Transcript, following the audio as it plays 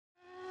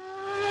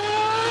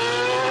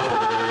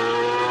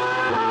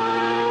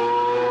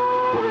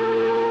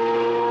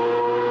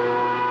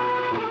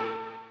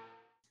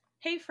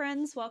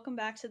friends. Welcome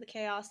back to the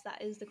chaos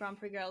that is the Grand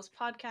Prix Girls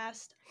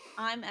podcast.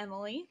 I'm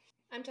Emily.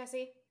 I'm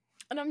Chessie.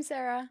 And I'm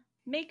Sarah.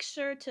 Make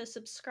sure to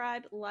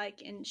subscribe,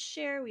 like, and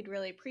share. We'd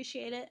really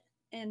appreciate it.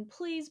 And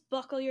please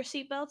buckle your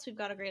seatbelts. We've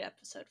got a great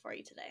episode for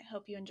you today.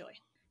 Hope you enjoy.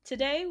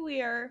 Today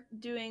we are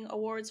doing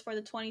awards for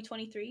the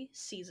 2023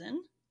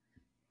 season.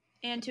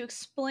 And to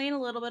explain a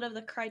little bit of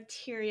the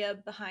criteria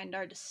behind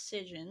our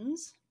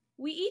decisions,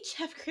 we each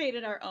have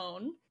created our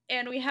own,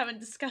 and we haven't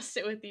discussed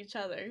it with each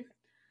other.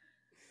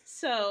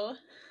 So,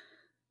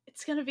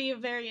 it's going to be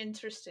very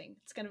interesting.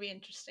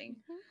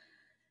 Mm-hmm.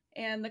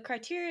 And the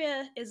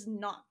criteria is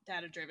not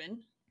data-driven.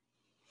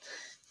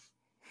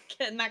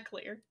 Getting that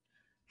clear.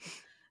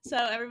 So,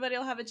 everybody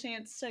will have a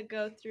chance to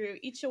go through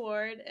each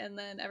award, and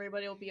then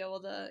everybody will be able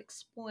to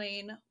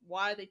explain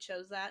why they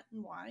chose that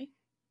and why.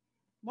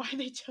 Why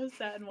they chose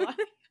that and why.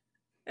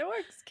 It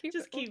works. Keep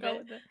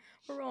it.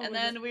 We're rolling and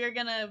then we are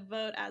going to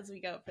vote as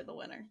we go for the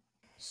winner.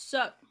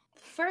 So,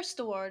 the first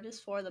award is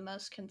for the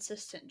most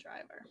consistent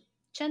driver.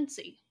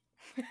 Chessie.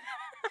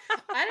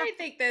 I don't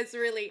think there's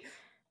really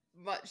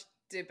much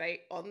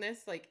debate on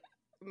this. Like,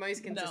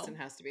 most consistent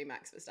has to be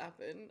Max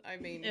Verstappen. I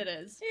mean... It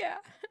is. Yeah.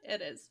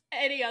 It is.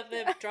 Any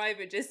other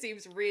driver just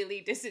seems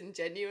really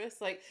disingenuous.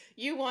 Like,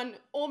 you won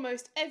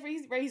almost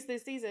every race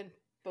this season,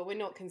 but we're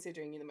not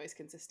considering you the most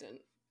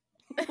consistent.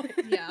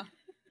 Yeah.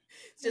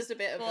 It's just a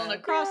bit of a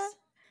cross. Yeah.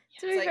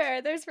 To be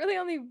fair, there's really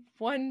only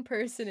one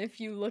person if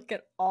you look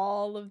at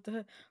all of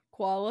the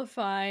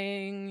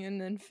qualifying and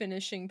then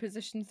finishing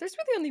positions. There's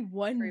really only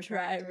one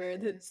driver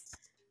that's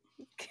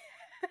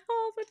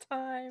all the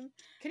time.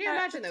 Can you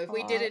imagine, though, if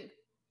we didn't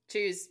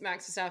choose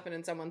Max Verstappen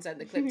and someone sent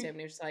the clip to him and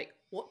he was just like,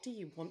 what do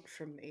you want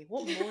from me?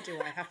 What more do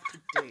I have to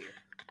do?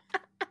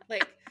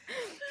 Like,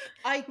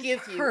 I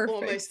give you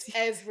almost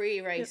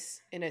every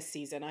race in a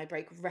season. I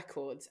break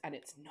records and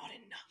it's not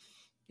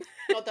enough.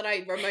 Not that I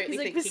remotely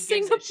think he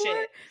gives a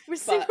shit.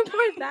 Was Singapore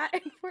that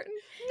important?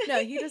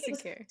 No, he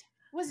doesn't care.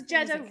 Was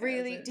Jeddah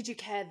really... Did you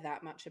care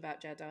that much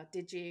about Jeddah?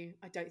 Did you?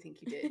 I don't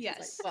think you did.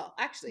 Yes. Like, well,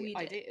 actually,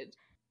 I did.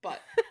 But...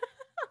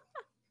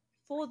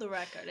 For the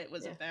record, it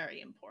was a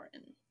very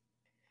important...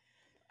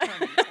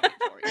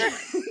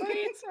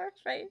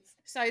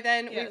 So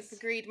then we've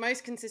agreed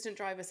most consistent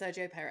driver,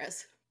 Sergio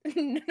Perez.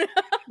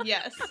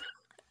 Yes.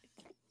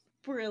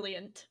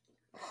 Brilliant.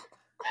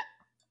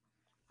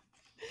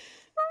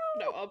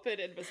 No, I'll put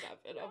in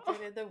Verstappen. I'll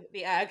put in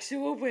the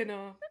actual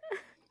winner.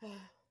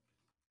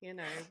 You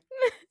know.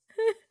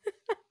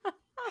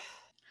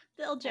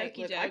 Little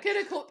jokey joke.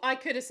 I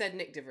could have said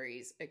Nick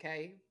DeVries,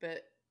 okay? But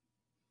at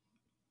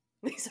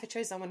least I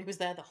chose someone who was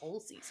there the whole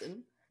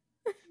season.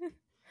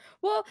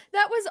 Well,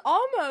 that was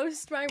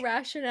almost my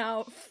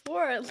rationale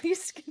for at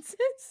least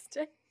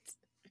consistent.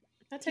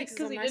 That takes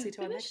us on nicely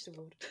to our next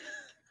award.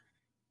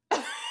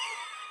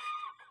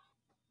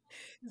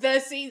 The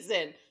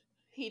season.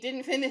 He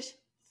didn't finish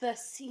the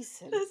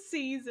season. The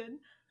season.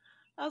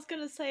 I was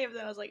going to say it, but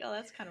then I was like, oh,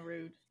 that's kind of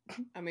rude.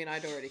 I mean,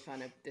 I'd already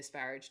kind of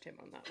disparaged him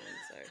on that one,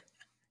 so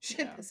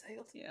ship has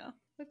sailed. Yeah.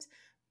 Oops.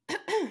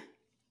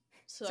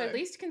 So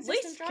least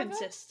consistent driver?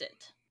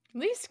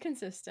 Least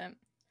consistent.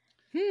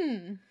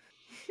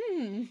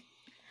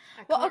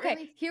 Well, okay,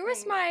 really here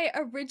was my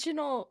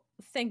original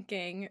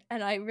thinking,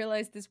 and I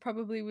realized this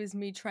probably was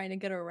me trying to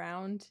get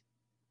around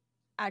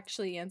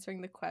actually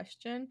answering the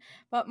question,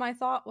 but my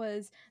thought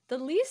was the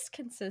least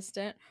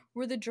consistent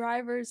were the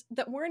drivers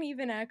that weren't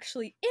even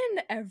actually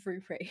in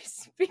every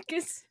race,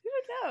 because who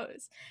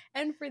knows?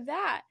 And for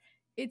that,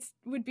 it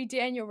would be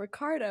Daniel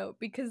Ricciardo,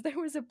 because there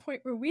was a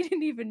point where we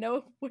didn't even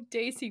know what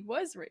days he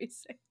was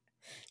racing.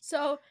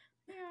 So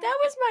that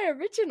was my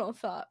original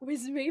thought,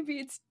 was maybe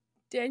it's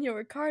Daniel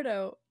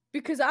Ricciardo,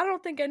 because I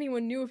don't think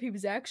anyone knew if he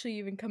was actually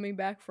even coming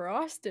back for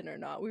Austin or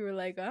not. We were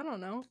like, I don't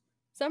know.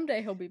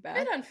 Someday he'll be back.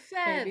 A bit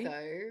unfair,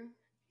 though,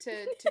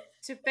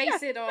 to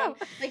base it on... No.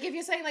 Like, if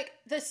you're saying, like,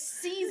 the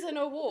season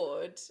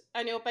award,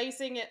 and you're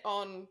basing it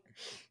on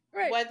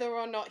whether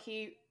or not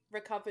he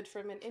recovered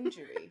from an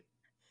injury.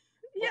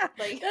 Yeah,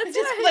 like, that's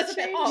why I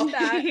changed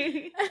that.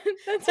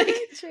 That's why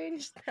I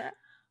changed that.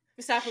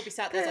 Verstappen will be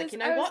sat there like, you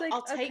know what? Like,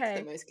 I'll take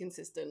the most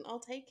consistent. I'll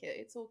take it.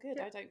 It's all good.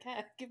 Yeah. I don't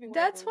care. Give me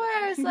whatever. That's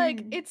why I was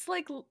like, it's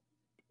like...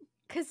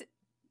 Because...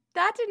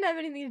 that didn't have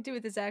anything to do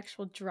with his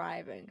actual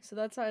driving. So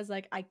that's why I was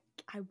like, I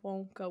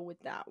won't go with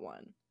that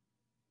one.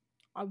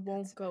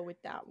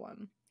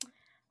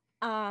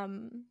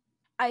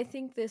 I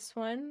think this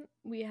one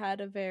we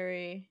had a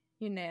very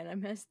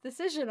unanimous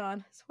decision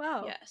on as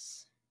well.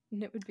 Yes.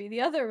 And it would be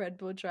the other Red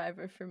Bull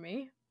driver for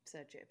me.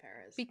 Sergio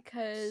Perez.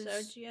 Because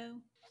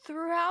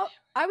throughout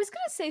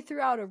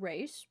a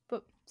race,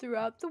 but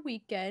throughout the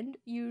weekend,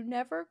 you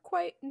never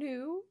quite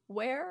knew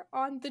where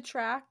on the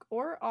track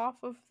or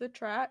off of the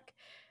track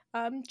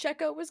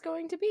Checo was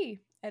going to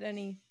be at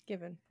any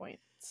given point.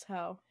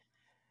 So,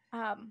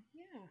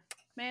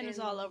 man is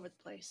all over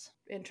the place.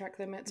 In track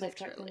limits, off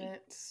track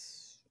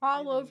limits.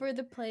 All over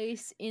the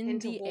place, in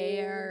the walls.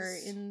 Air,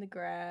 in the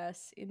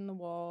grass, in the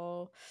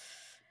wall,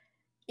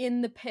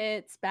 in the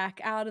pits, back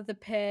out of the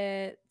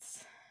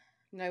pits.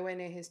 Nowhere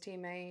near his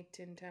teammate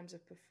in terms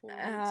of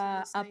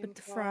performance. Up at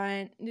the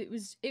front, it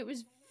was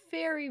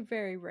very,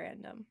 very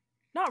random.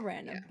 Not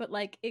random, but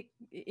like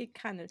it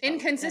kind of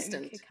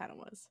inconsistent. It kind of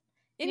was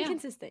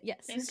inconsistent.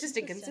 Yes, it's just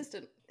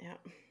inconsistent. Yeah,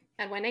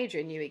 and when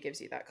Adrian Newey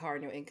gives you that car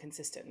and you're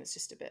inconsistent, it's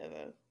just a bit of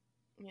a,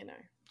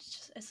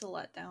 it's a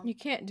letdown. You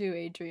can't do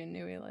Adrian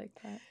Newey like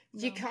that.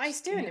 No, you guys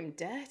doing him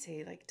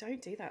dirty. Like,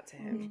 don't do that to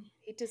him.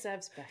 He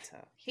deserves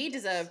better. He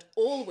deserved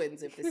all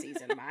wins of the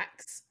season,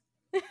 Max.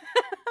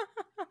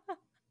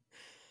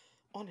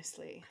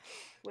 Honestly,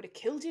 would have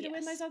killed you to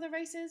win those other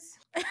races.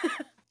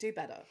 Do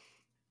better.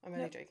 I'm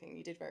only joking.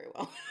 You did very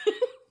well.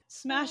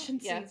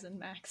 Smashing season,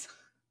 Max.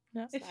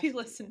 No. If you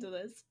listen to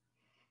this.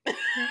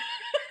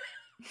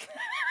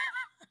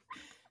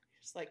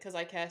 Just like, because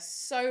I care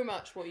so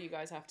much what you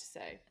guys have to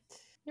say.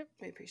 Yep.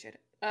 We appreciate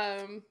it.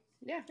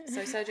 Yeah.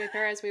 So Sergio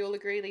Perez, we all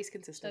agree, least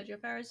consistent.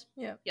 Sergio Perez?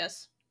 Yeah.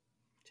 Yes.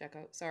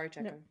 Checo. Sorry,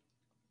 Checo. No.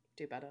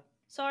 Do better.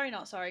 Sorry,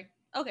 not sorry.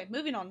 Okay,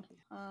 moving on.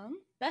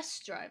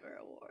 Best driver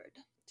award.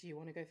 Do you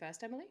want to go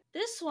first, Emily?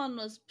 This one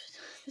was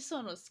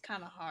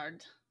kind of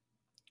hard.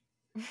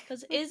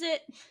 Because is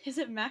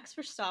it Max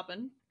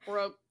Verstappen,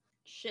 broke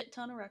shit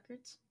ton of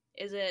records?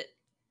 Is it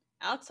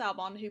Alex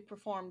Albon, who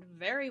performed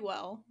very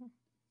well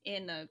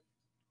in a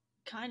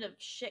kind of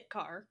shit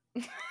car?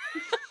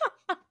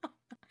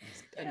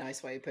 A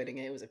nice way of putting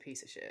it. It was a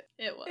piece of shit.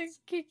 It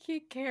was. He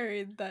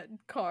carried that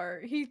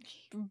car. He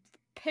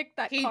picked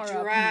that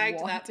car up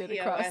and walked it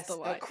across the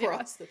line.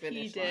 Across the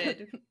finish line. He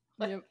did.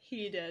 Yep.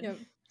 He did. Yep.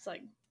 It's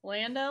like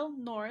Lando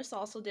Norris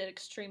also did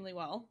extremely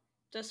well.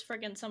 Just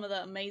friggin' some of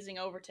the amazing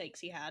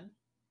overtakes he had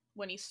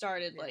when he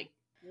started, like,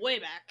 way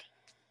back.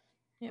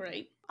 Yep.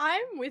 Right?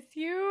 I'm with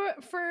you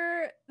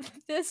for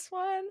this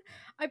one.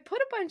 I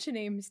put a bunch of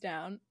names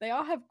down. They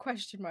all have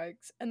question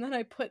marks. And then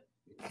I put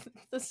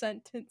the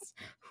sentence,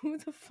 who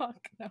the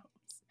fuck knows?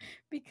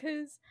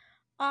 Because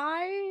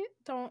I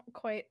don't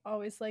quite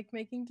always like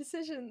making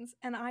decisions.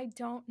 And I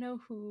don't know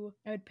who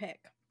I would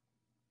pick.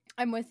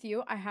 I'm with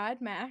you. I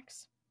had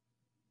Max.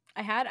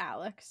 I had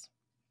Alex.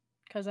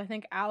 Because I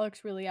think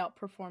Alex really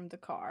outperformed the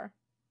car.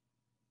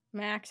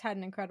 Max had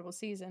an incredible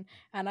season.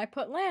 And I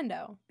put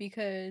Lando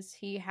because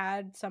he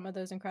had some of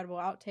those incredible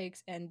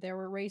outtakes and there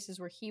were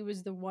races where he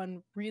was the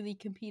one really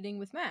competing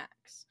with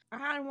Max.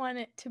 I want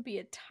it to be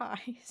a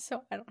tie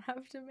so I don't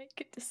have to make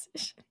a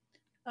decision.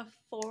 A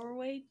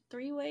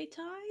 3-way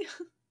tie?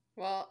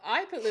 Well,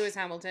 I put Lewis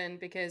Hamilton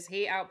because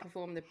he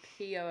outperformed the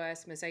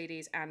POS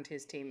Mercedes and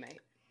his teammate.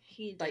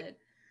 He did. Like,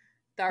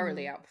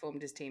 thoroughly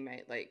outperformed his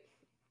teammate. Like,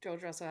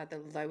 George Russell had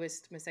the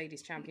lowest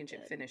Mercedes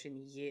championship finish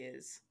in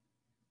years.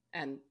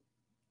 And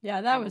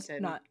yeah, that Hamilton,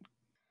 was not.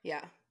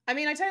 Yeah. I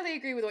mean, I totally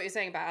agree with what you're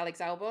saying about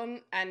Alex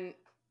Albon. And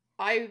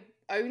I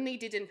only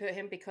didn't put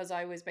him because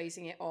I was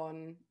basing it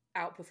on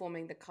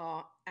outperforming the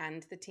car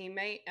and the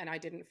teammate. And I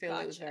didn't feel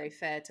it was very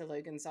fair to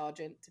Logan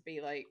Sargent to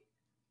be like,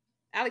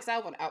 Alex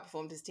Albon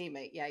outperformed his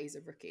teammate. Yeah, he's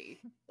a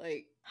rookie.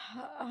 Like,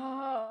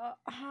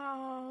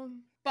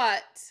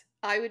 but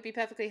I would be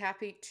perfectly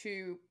happy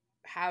to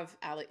have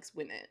Alex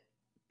win it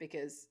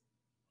because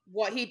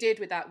what he did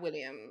with that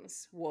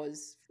Williams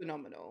was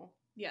phenomenal.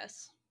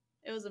 Yes,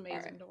 it was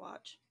amazing to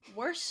watch.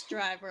 Worst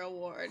driver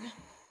award.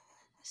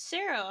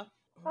 Sarah,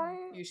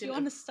 do you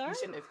want to start? You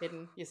shouldn't have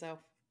hidden yourself.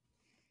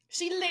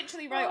 She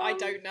literally wrote, I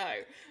don't know.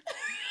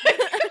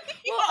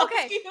 Well,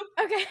 okay.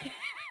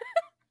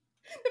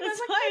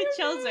 That's why I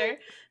chose her.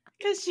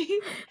 Because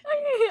she...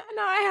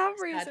 No, I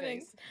have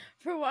reasonings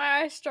for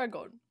why I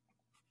struggled.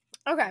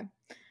 Okay.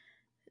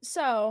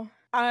 So,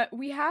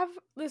 we have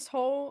this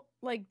whole,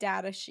 like,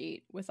 data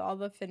sheet with all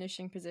the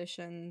finishing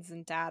positions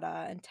and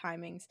data and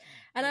timings.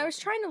 And I was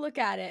trying to look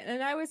at it,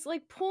 and I was,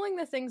 like, pulling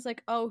the things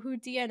like, oh, who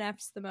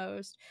DNFs the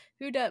most?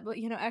 Who does,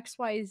 X,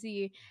 Y,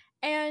 Z?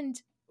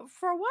 And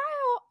for a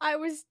while, I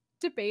was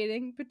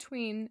debating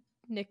between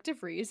Nick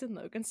DeVries and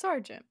Logan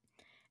Sargent.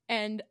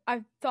 And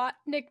I thought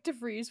Nick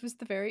DeVries was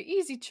the very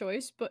easy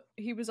choice, but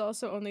he was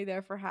also only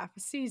there for half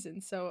a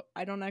season, so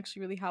I don't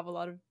actually really have a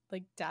lot of,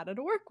 like, data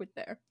to work with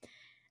there.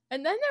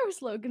 And then there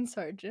was Logan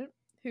Sargent,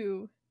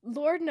 who,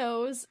 Lord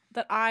knows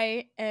that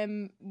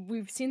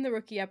we've seen the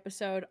rookie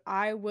episode,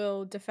 I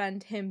will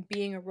defend him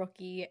being a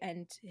rookie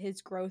and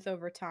his growth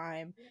over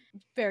time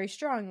very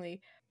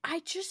strongly.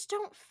 I just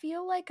don't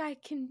feel like I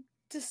can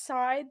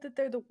decide that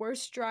they're the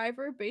worst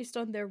driver based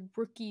on their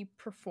rookie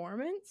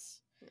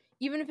performance.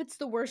 Even if it's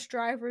the worst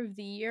driver of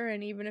the year,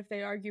 and even if they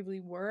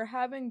arguably were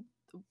having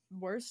the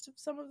worst of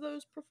some of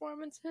those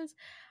performances,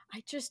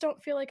 I just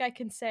don't feel like I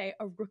can say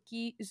a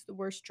rookie is the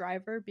worst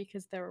driver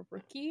because they're a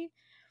rookie.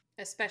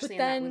 Especially in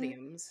that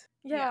Williams.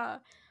 Yeah.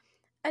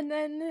 And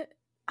then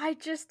I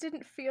just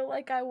didn't feel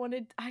like I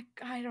wanted... I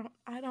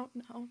don't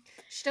know.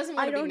 She doesn't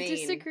want to be mean. I don't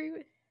disagree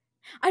with...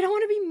 I don't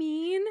want to be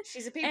mean.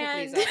 She's a people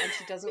pleaser and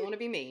she doesn't want to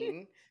be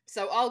mean.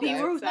 So I'll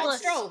go. That's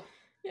Stroll.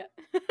 Yeah.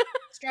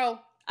 Stroll.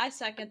 I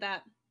second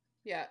that.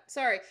 Yeah,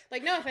 sorry.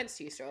 Like, no offense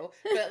to you, Stroll,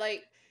 but,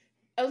 like,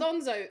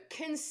 Alonso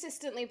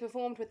consistently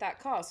performed with that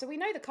car. So we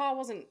know the car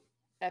wasn't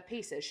a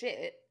piece of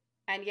shit,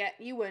 and yet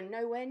you were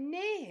nowhere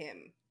near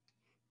him.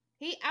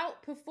 He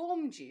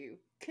outperformed you,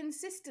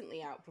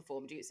 consistently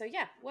outperformed you. So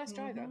yeah, worst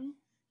driver.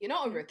 You're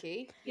not a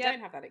rookie. You don't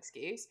have that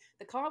excuse.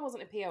 The car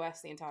wasn't a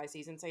POS the entire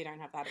season, so you don't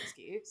have that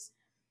excuse.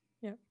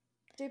 Yeah.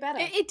 Do better.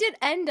 It did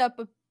end up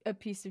a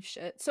piece of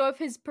shit. So if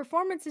his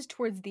performances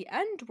towards the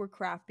end were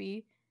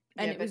crappy,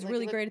 and it was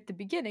really great at the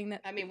beginning,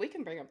 I mean, we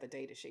can bring up the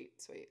data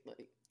sheet, sweet.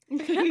 Like,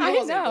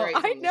 I know.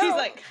 She's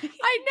like,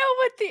 I know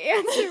what the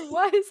answer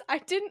was. I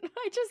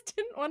just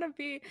didn't want to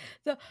be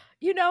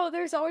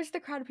there's always the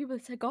crowd of people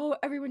that's like, oh,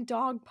 everyone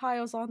dog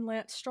piles on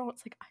Lance Stroll.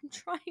 It's like, I'm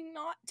trying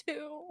not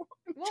to.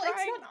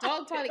 It's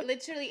not dogpiling.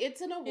 Literally,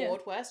 it's an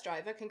award. Worst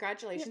driver.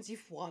 Congratulations,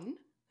 you've won.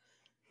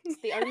 It's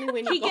the only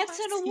win he gets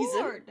an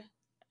award.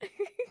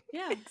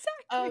 Yeah,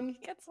 exactly.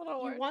 He gets an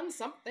award. You won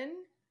something.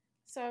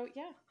 So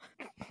yeah.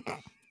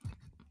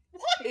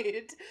 What?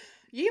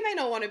 You may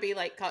not want to be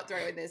like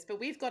cutthroat in this, but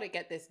we've got to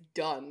get this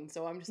done.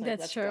 So I'm just like,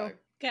 let's go.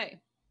 Okay.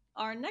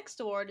 Our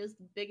next award is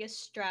the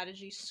biggest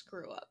strategy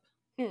screw up.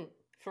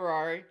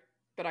 Ferrari,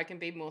 but I can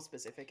be more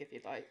specific if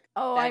you'd like.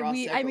 Oh, I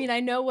mean, I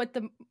know what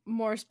the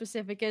more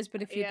specific is,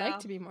 but if you'd like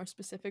to be more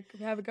specific,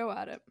 have a go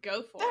at it.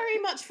 Go for it. Very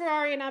much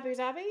Ferrari in Abu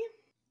Dhabi.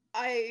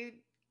 I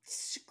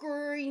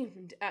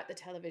screamed at the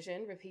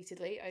television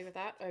repeatedly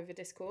over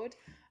Discord.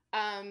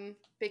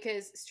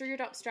 Because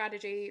screwed up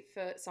strategy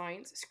for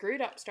Sainz,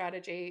 screwed up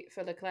strategy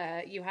for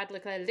Leclerc. You had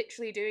Leclerc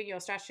literally doing your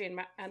strategy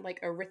and like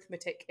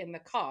arithmetic in the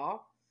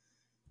car.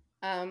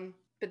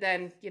 But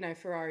then,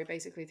 Ferrari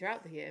basically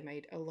throughout the year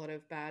made a lot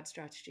of bad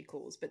strategy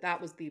calls, but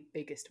that was the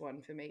biggest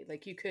one for me.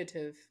 Like, you could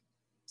have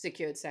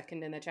secured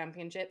second in the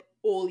championship.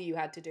 All you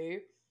had to do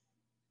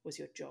was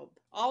your job.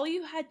 All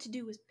you had to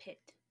do was pit.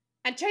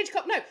 And change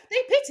no,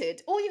 they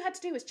pitted. All you had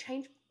to do was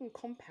change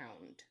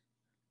compound.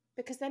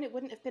 Because then it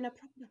wouldn't have been a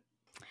problem.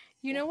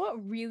 You know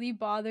what really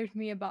bothered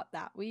me about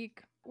that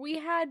week? We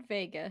had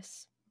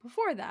Vegas.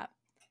 Before that,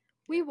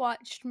 we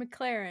watched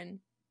McLaren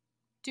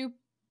do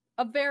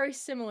a very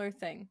similar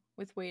thing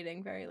with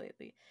waiting very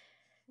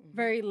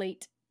very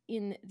late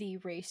in the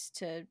race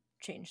to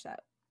change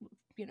that,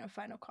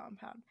 final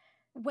compound.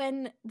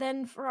 When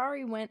then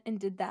Ferrari went and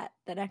did that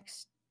the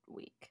next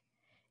week,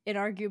 in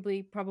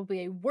arguably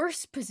probably a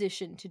worse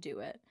position to do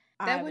it.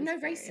 There were no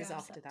races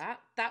after that.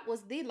 That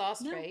was the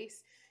last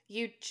race.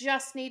 You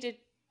just needed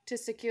to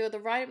secure the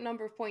right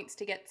number of points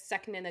to get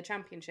second in the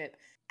championship,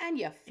 and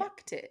you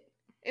fucked it.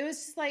 It was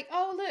just like,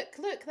 oh,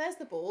 look, there's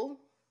the ball.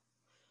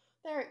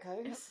 There it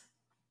goes.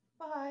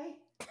 Bye.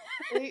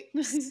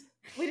 Oops.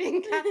 We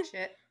didn't catch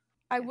it.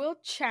 I will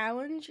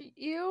challenge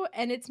you,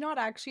 and it's not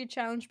actually a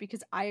challenge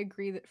because I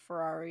agree that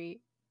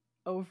Ferrari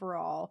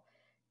overall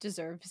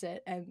deserves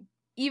it, and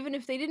even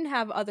if they didn't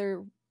have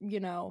other,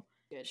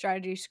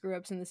 strategy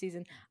screw-ups in the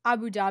season,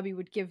 Abu Dhabi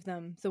would give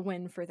them the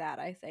win for that,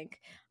 I think.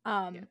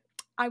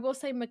 I will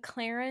say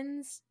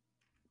McLaren's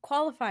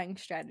qualifying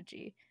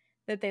strategy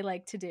that they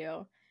like to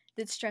do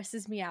that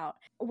stresses me out,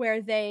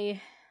 where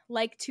they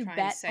like to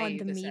bet on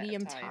the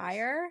medium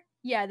tire.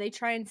 Yeah, they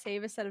try and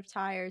save a set of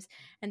tires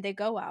and they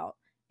go out.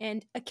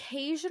 And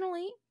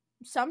occasionally,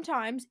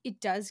 sometimes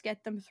it does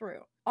get them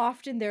through.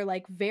 Often they're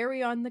like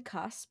very on the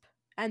cusp.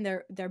 And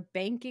they're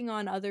banking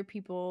on other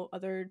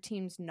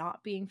teams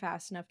not being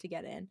fast enough to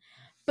get in.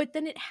 But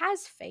then it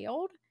has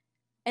failed.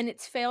 And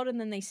it's failed and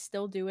then they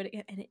still do it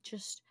again. And it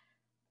just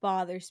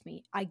bothers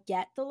me. I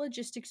get the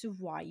logistics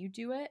of why you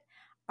do it.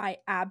 I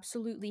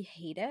absolutely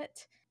hate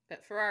it.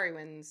 But Ferrari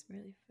wins.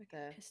 Really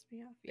fucking pissed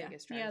me off.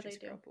 Biggest strategy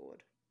scrub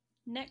award.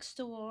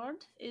 Next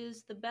award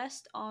is the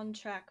best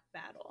on-track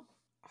battle.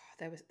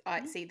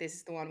 Oh, see, this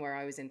is the one where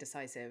I was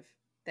indecisive.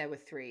 There were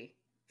 3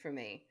 for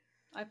me.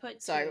 I put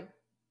 2.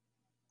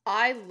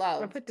 I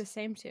put the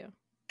same 2.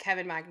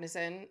 Kevin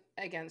Magnussen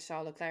against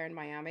Charles Leclerc in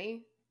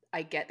Miami.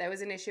 I get there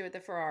was an issue with the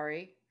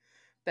Ferrari,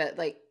 but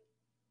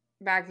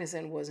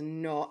Magnussen was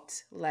not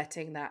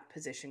letting that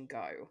position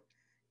go.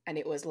 And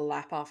it was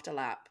lap after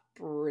lap,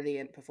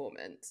 brilliant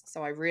performance.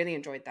 So I really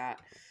enjoyed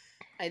that.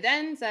 I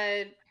then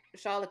said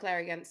Charles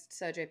Leclerc against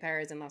Sergio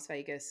Perez in Las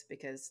Vegas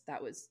because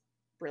that was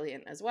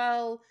brilliant as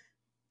well.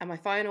 And my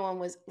final one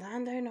was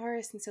Lando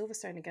Norris and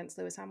Silverstone against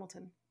Lewis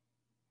Hamilton.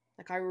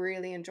 I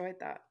really enjoyed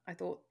that. I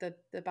thought the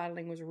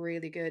battling was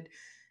really good.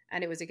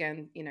 And it was,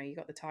 again, you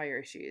got the tyre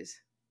issues.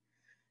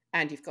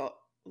 And you've got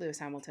Lewis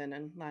Hamilton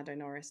and Lando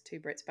Norris,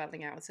 2 Brits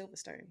battling out at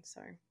Silverstone.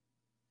 So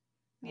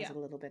I was a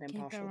little bit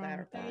impartial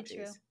there.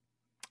 Apologies.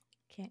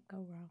 Can't go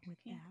wrong with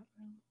that.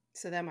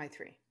 So they're my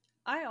 3.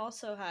 I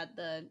also had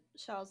the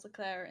Charles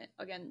Leclerc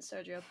against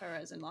Sergio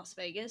Perez in Las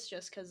Vegas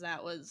just because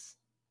that was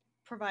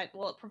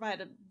it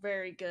provided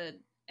very good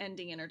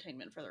ending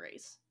entertainment for the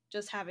race.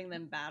 Just having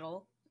them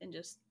battle and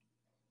just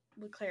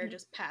Leclerc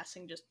just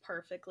passing just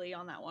perfectly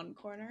on that one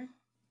corner.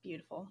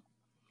 Beautiful.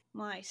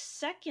 My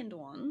second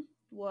one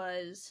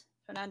was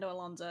Fernando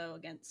Alonso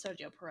against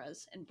Sergio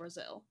Perez in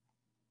Brazil.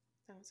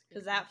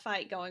 Because that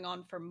fight going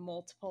on for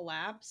multiple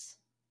laps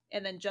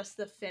and then just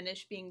the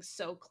finish being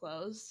so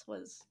close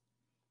was...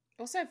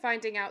 Also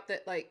finding out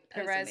that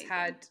Perez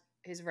had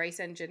his race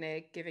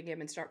engineer giving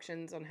him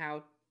instructions on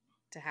how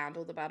to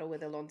handle the battle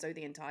with Alonso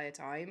the entire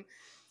time.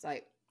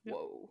 It's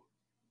whoa.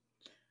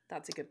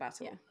 That's a good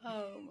battle. Yeah.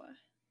 Oh my.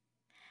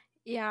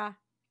 Yeah.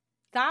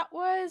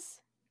 Those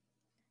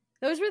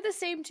were the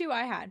same two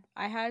I had.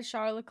 I had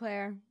Charles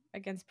Leclerc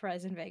against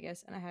Perez in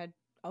Vegas, and I had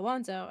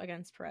Alonso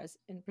against Perez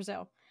in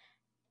Brazil.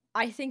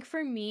 I think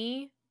for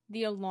me,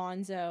 the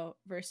Alonso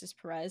versus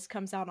Perez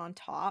comes out on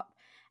top,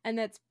 and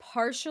that's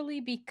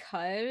partially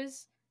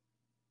because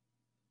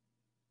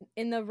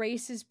in the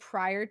races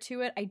prior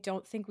to it, I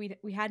don't think we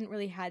hadn't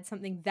really had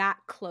something that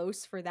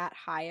close for that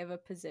high of a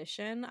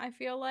position, I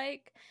feel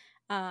like.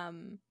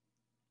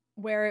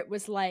 Where it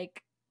was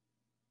like,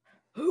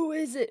 who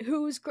is it?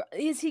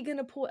 Is he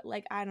gonna pull it?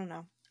 Like, I don't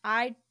know.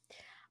 I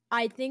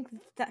think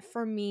that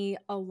for me,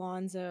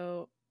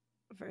 Alonso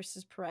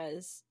versus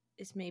Perez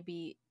is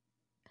maybe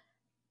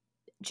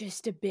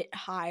just a bit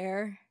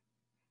higher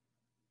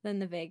than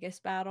the Vegas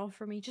battle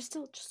for me. Just a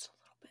little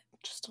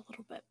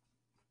bit.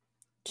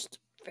 Just a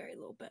very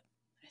little bit.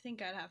 I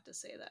think I'd have to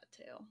say that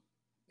too.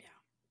 Yeah.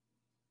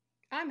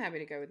 I'm happy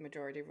to go with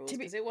majority rules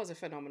because it was a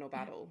phenomenal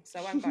battle.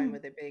 So I'm fine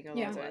with it being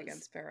Alonso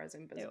against Perez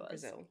in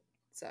Brazil.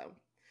 So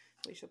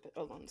we should put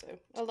Alonso.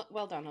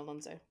 Well done,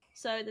 Alonso.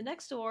 So the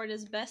next award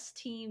is Best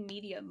Team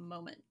Media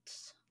Moment.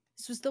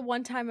 This was the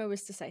one time I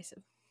was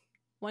decisive.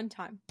 One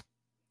time.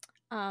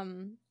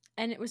 And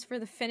it was for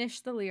the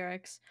Finish the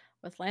Lyrics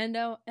with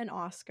Lando and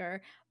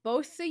Oscar,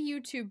 both the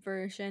YouTube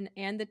version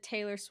and the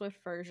Taylor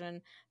Swift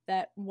version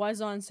that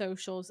was on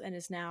socials and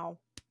is now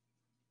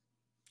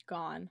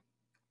gone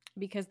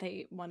because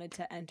they wanted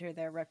to enter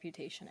their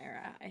Reputation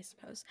era, I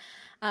suppose.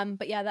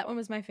 But yeah, that one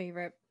was my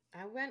favorite.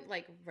 I went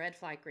like red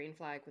flag, green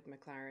flag with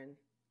McLaren,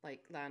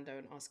 like Lando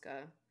and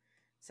Oscar,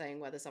 saying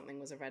whether something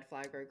was a red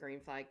flag or a green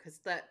flag, because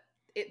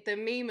the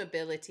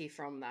memeability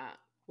from that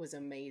was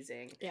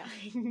amazing. Yeah.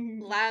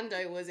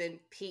 Lando was in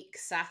peak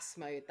sass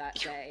mode that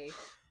day.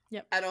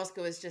 Yep. And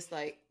Oscar was just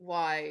like,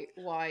 why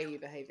are you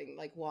behaving?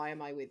 Like, why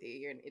am I with you?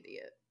 You're an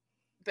idiot.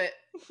 But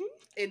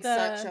in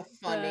such a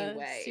funny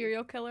way.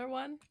 Serial killer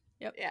one?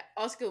 Yep. Yeah,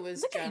 Oscar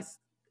was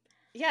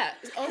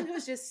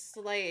just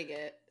slaying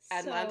it.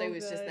 And so Lando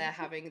was just there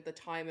having the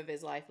time of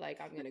his life. Like,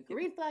 I'm going to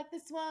green flag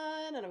this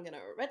one, and I'm going to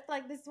red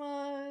flag this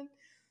one.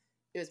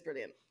 It was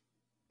brilliant.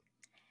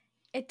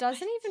 It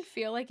doesn't even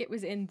feel like it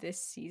was in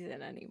this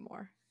season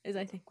anymore, is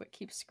I think what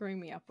keeps screwing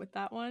me up with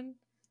that one.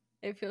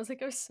 It feels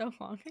like it was so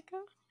long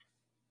ago.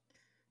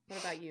 What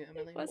about you,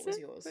 Emily? What was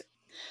yours?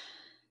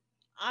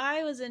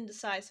 I was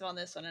indecisive on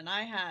this one, and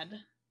I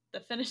had the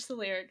Finish the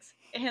Lyrics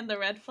and the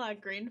red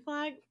flag, green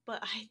flag,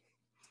 but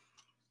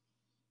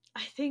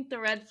I think the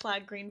red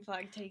flag, green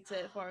flag takes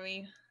it for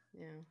me.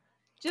 Yeah.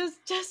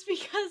 Just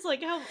because,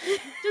 like, how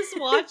just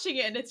watching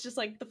it, and it's just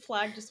like the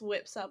flag just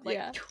whips up,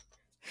 like,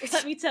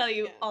 let me tell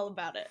you all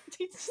about it.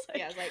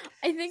 Like,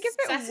 I think if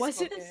it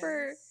wasn't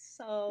for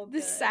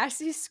the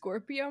sassy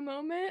Scorpio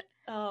moment,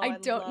 I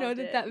don't know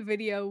that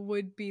video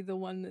would be the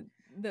one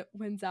that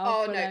wins out.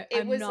 Oh no,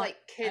 it was like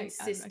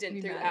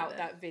consistent throughout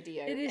that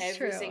video. It is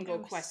every single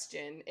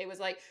question. It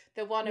was like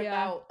the one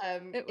about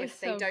if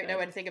they don't know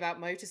anything about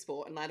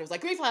motorsport, and Lando was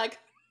like, green flag.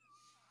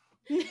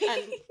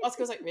 And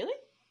Oscar was like, really?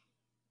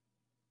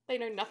 They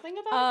know nothing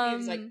about it? He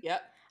was like,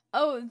 yep.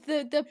 Oh,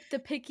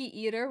 the picky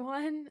eater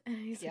one. And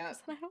he's like, I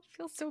don't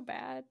feel so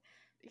bad.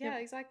 Yeah,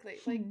 exactly.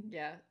 Like,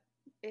 yeah.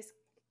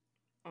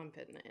 I'm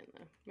putting it in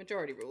there.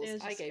 Majority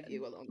rules. I gave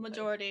you a long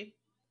majority.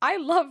 I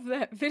love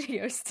that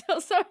video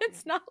still, so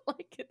it's not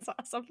like it's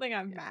something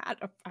I'm mad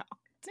about.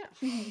 Yeah.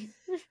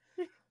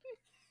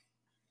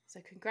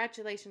 So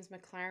congratulations,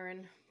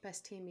 McLaren.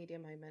 Best team media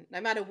moment. No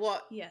matter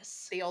what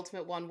the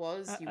ultimate one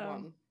was, you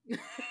won.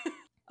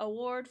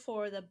 Award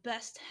for the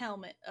best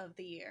helmet of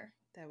the year.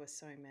 There were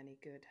so many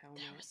good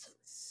helmets.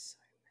 So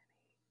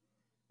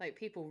many. Like,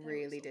 people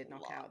really did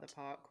knock it out of the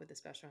park with the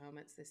special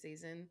helmets this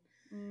season.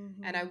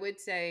 Mm-hmm. And I would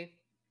say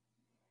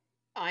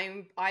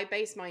I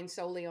base mine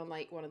solely on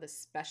like one of the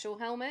special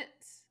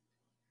helmets.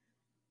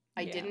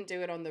 I didn't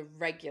do it on the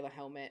regular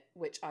helmet,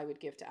 which I would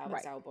give to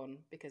Alex Albon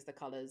because the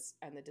colors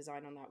and the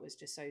design on that was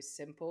just so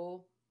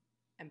simple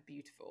and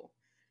beautiful.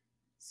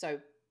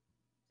 So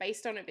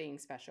based on it being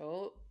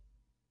special,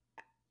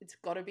 it's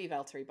got to be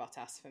Valtteri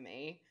Bottas for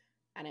me.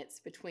 And it's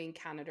between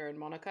Canada and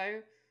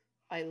Monaco.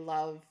 I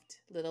loved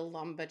little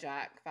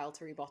lumberjack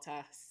Valtteri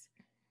Bottas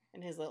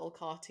in his little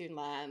cartoon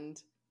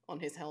land on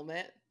his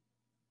helmet.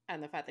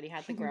 And the fact that he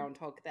had the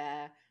groundhog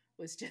there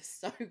was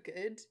just so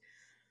good.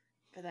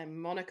 But then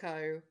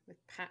Monaco with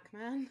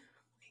Pac-Man.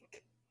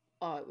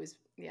 It was,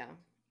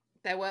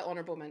 There were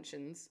honorable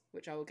mentions,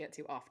 which I will get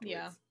to afterwards.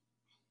 Yeah.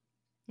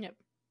 Yep.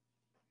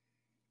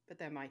 But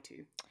they're my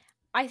two.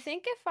 I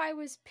think if I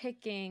was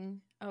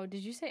picking... Oh,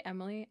 did you say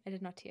Emily? I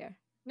did not hear.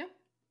 No.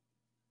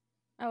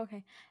 Oh,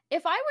 okay.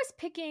 If I was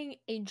picking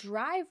a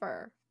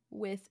driver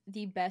with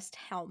the best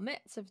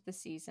helmets of the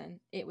season,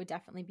 it would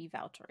definitely be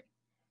Valtteri.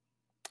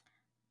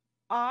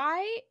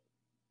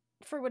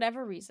 For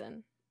whatever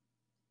reason,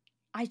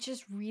 I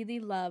just really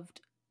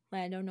loved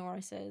Lando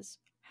Norris's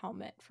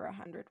helmet for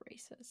 100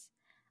 races.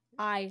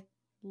 I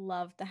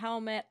loved the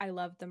helmet. I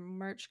loved the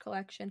merch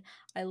collection.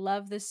 I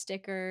love the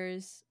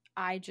stickers.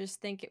 I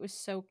just think it was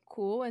so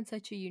cool and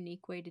such a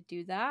unique way to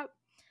do that.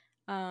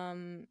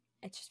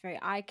 It's just very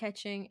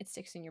eye-catching. It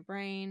sticks in your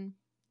brain.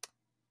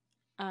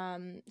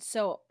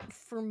 So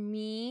for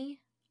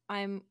me,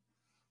 I'm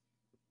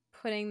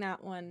putting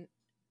that one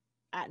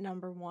at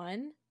number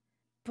 1,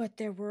 but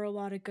there were a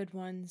lot of good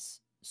ones,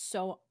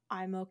 so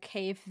I'm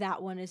okay if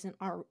that one isn't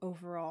our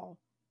overall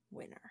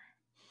winner.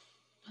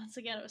 Once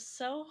again, it was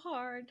so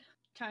hard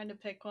trying to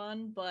pick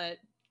one, but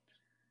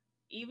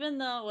even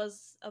though it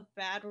was a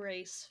bad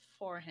race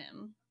for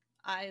him,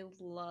 I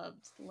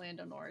loved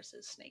Lando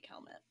Norris's snake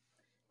helmet.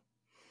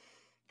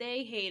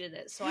 They hated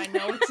it, so I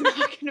know it's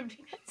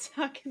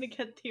not gonna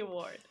get the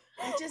award.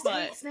 I just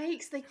hate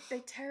snakes. They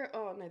tear.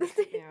 Oh no, they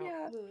freak me out.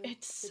 Yeah.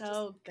 It's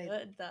so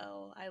good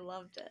though. I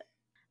loved it.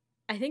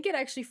 I think it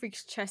actually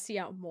freaks Chessie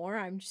out more.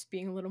 I'm just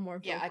being a little more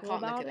vocal I can't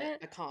about look at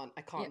it.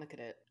 I can't look at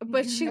it.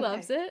 But she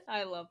loves it.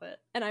 I love it.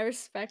 And I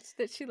respect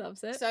that she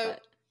loves it. So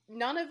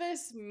none of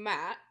us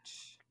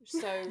match.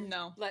 So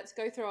no. Let's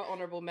go through our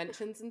honorable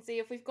mentions and see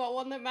if we've got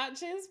one that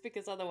matches,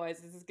 because otherwise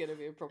this is going to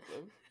be a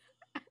problem.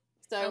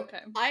 So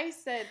I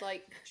said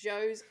like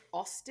Joe's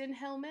Austin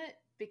helmet,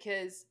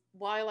 because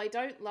while I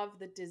don't love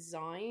the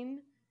design,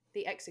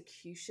 the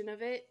execution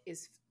of it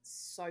is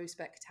so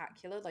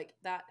spectacular. Like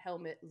that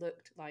helmet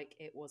looked like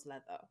it was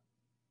leather.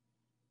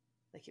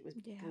 Like it was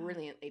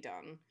brilliantly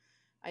done.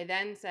 I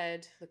then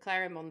said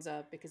Leclerc and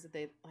Monza because of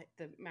the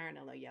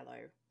Maranello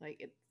yellow.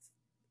 Like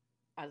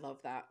I love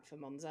that for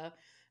Monza.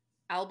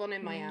 Albon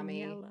in Miami,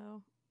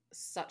 yellow.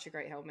 Such a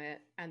great helmet.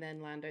 And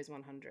then Lando's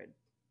 100.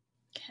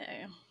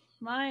 Okay.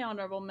 My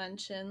honorable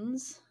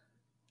mentions.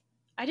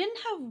 I didn't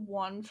have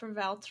one for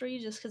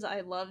Valtteri just because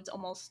I loved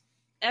almost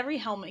every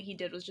helmet he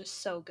did was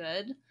just so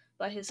good.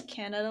 But his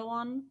Canada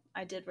one,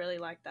 I did really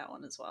like that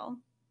one as well.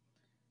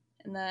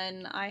 And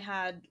then I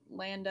had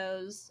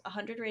Lando's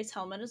 100 race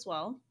helmet as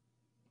well.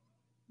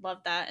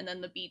 Loved that. And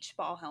then the beach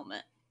ball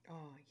helmet.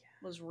 Oh,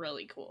 yeah. Was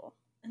really cool.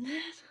 And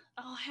then,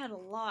 I had a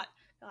lot.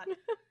 God.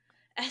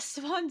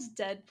 Esteban's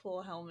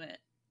Deadpool helmet.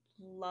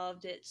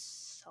 Loved it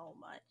so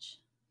much.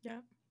 Yeah.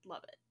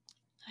 Love it.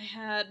 I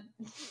had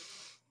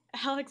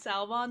Alex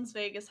Albon's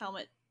Vegas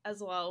helmet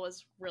as well.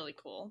 Was really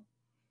cool.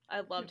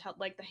 I loved how,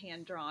 like, the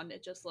hand drawn.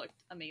 It just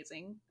looked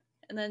amazing.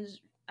 And then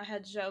I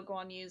had Zhou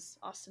Guan Yu's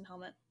Austin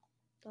helmet.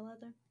 The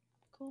leather.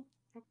 Cool.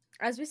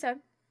 As we said,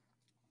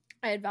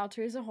 I had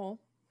Valtteri as a whole.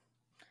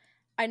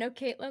 I know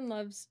Caitlin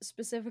loves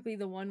specifically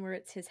the one where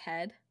it's his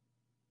head.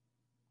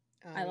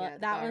 I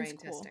love that one's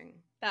cool. Testing.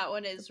 That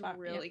one is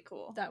really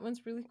cool. That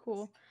one's really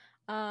cool.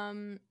 I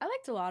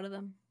liked a lot of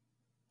them.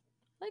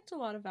 I liked a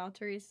lot of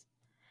Valtteri's.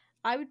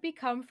 I would be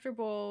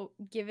comfortable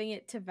giving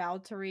it to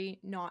Valtteri,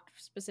 not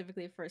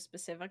specifically for a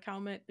specific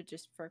helmet, but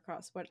just for a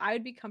crossboard. I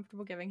would be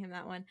comfortable giving him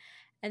that one.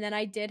 And then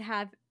I did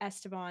have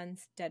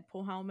Esteban's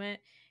Deadpool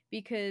helmet,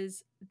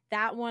 because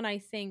that one I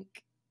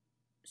think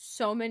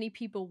so many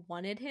people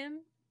wanted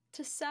him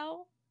to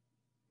sell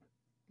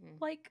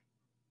like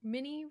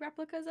mini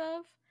replicas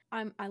of.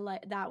 I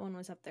like that one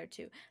was up there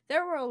too.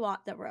 There were a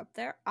lot that were up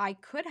there. I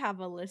could have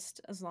a list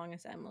as long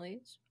as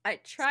Emily's. I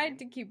tried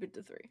to keep it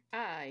to 3.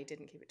 I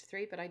didn't keep it to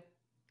 3, but I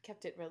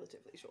kept it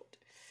relatively short.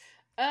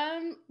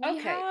 We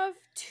have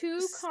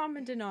 2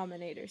 common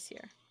denominators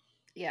here.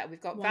 Yeah,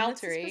 we've got one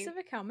Valtteri, a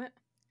specific helmet,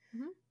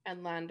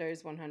 and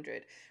Lando's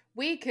 100.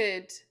 We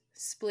could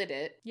split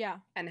it,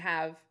 and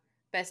have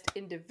best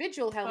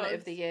individual helmet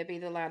of the year be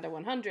the Lando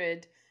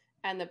 100,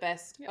 and the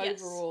best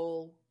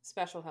overall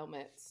special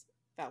helmets.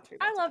 Valtteri.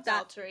 I love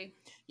that. Valtteri.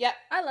 Yep.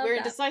 I love We're that.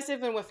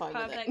 indecisive and we're fine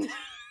with it.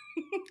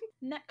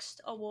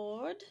 Next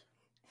award,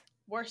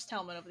 worst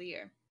helmet of the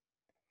year.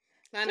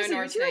 Lando Chessie,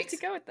 Norris would you snakes. like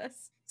to go with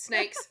this?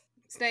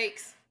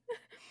 Snakes.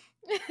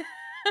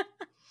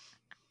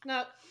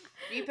 No,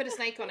 you put a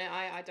snake on it.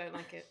 I don't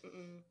like it.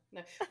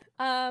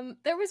 No.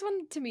 There was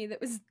one to me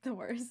that was the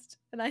worst,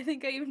 and I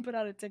think I even put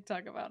out a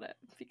TikTok about it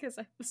because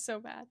I was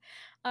so bad.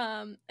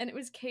 And it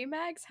was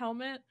K-Mag's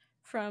helmet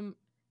from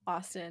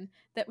Austin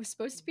that was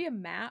supposed to be a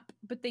map,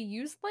 but they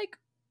used like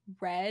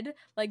red,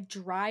 like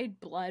dried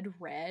blood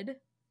red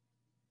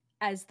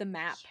as the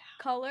map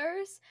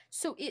colors,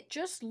 so it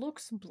just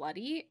looks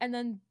bloody. And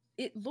then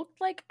it looked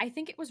like, I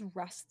think it was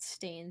rust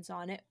stains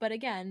on it, but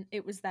again,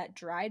 it was that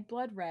dried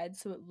blood red,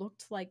 so it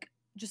looked like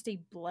just a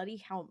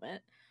bloody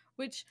helmet,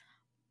 which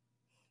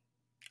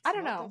I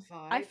don't know.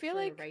 I feel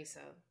like a racer.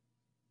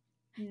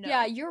 No.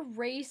 Yeah, you're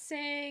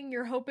racing,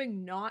 you're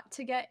hoping not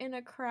to get in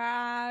a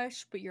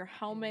crash, but your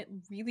helmet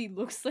really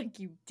looks like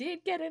you did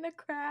get in a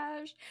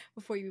crash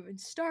before you even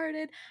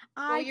started.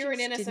 Well, you're an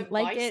innocent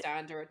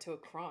bystander to a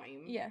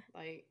crime. Yeah.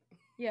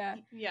 Yeah.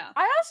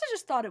 I also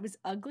just thought it was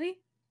ugly.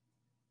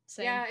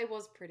 Same. Yeah, it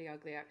was pretty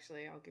ugly,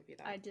 actually. I'll give you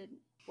that. I did.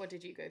 What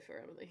did you go for,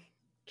 Emily?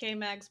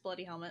 K-Mag's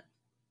bloody helmet.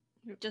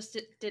 Just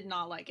did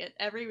not like it.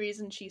 Every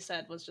reason she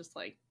said was just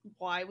like,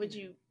 why would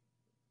you...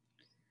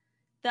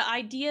 The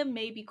idea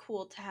may be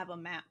cool to have a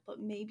map, but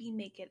maybe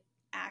make it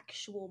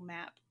actual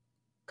map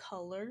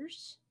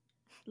colors,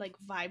 like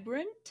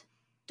vibrant.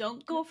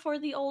 Don't go for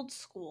the old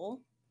school.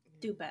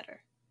 Do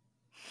better.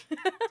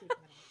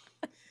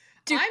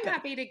 I'm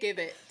happy to give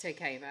it to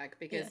K-Mag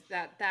because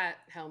that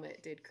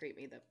helmet did creep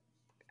me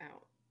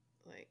out.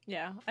 Like,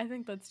 yeah, I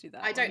think let's do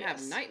that. I don't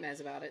have nightmares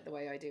about it the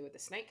way I do with the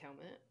snake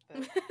helmet.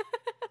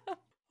 But...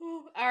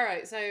 All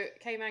right, so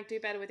K-Mag, do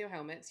better with your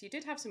helmets. You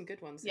did have some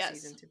good ones this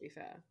season, to be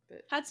fair.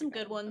 But had some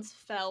good ones,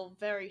 fell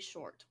very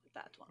short with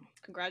that one.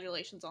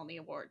 Congratulations on the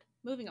award.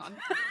 Moving on.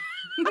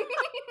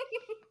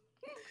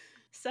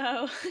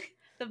 So,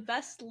 the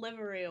best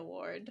livery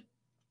award.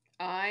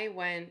 I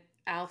went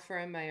Alfa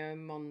Romeo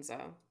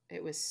Monza.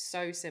 It was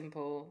so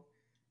simple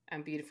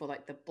and beautiful,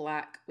 like the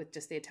black with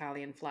just the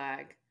Italian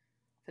flag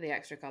for the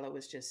extra color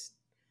was just,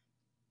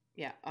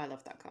 yeah, I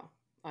loved that car.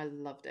 I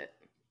loved it.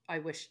 I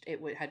wished it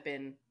had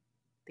been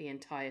the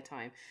entire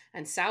time.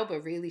 And Sauber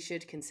really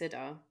should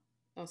consider,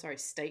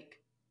 Stake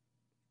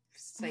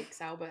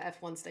Sauber,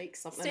 F1 Stake,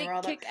 something or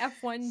other. Kick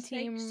F1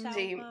 team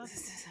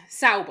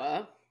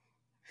Sauber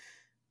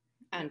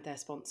and their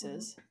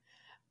sponsors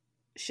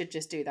should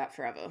just do that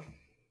forever.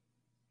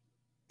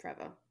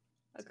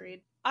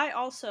 Agreed. I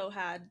also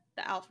had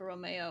the Alfa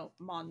Romeo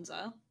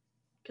Monza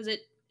because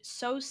it's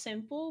so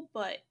simple,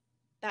 but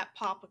that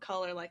pop of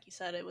color, like you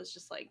said, it was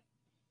just like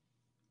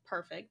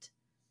perfect.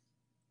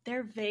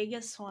 Their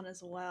Vegas one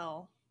as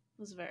well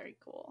was very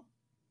cool.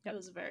 Yep. It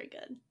was very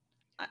good.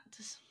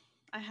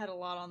 I had a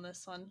lot on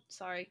this one.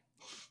 Sorry.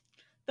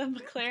 The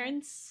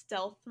McLaren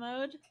stealth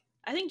mode.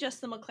 I think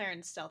just the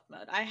McLaren stealth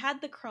mode. I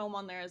had the chrome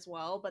on there as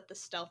well, but the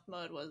stealth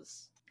mode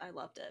I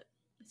loved it.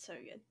 It's so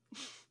good.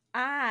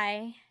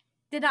 I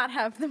did not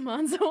have the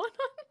Monza one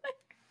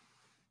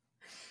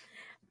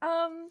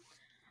on there.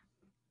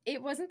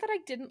 It wasn't that I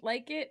didn't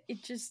like it.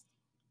 It just,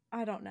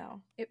 I don't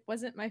know. It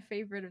wasn't my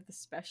favorite of the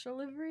special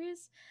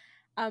liveries.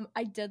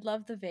 I did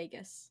love the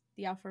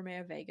Alfa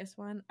Romeo Vegas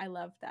one. I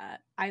loved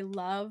that. I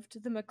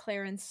loved the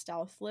McLaren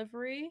stealth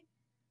livery.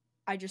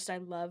 I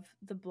love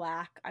the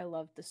black. I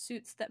love the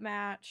suits that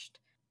matched.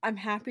 I'm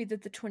happy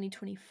that the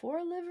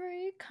 2024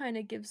 livery kind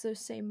of gives those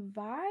same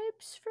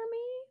vibes for me.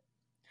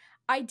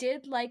 I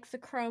did like the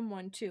chrome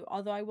one too,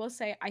 although I will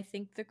say I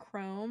think the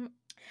chrome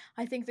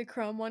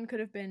one could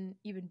have been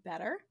even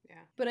better. Yeah.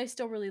 But I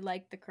still really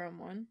liked the chrome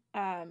one.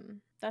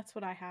 That's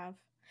what I have.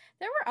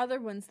 There were other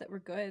ones that were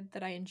good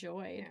that I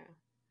enjoyed.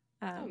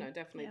 Yeah. No,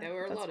 definitely. There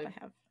were a lot of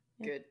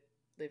good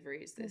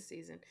liveries this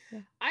season.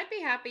 Yeah. I'd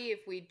be happy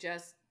if we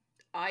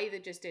either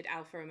just did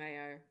Alfa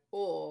Romeo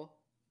or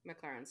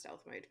McLaren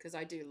stealth mode, because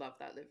I do love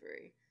that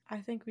livery. I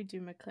think we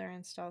do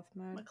McLaren stealth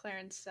mode.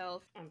 McLaren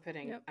stealth. I'm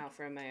putting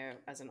Alfa Romeo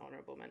as an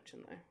honorable mention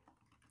though.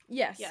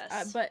 Yes.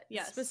 But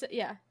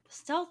The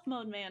stealth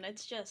mode, man,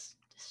 it's just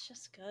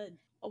good.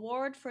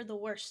 Award for the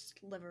worst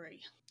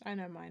livery. I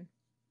know mine.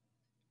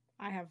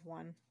 I have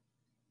one.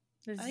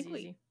 This is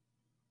easy.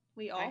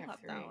 We all have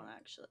that one,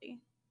 actually.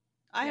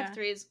 I have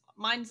 3.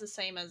 Mine's the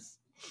same as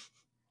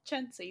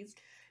Chessie's.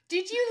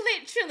 Did you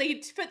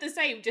literally put the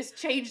same, just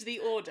change the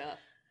order?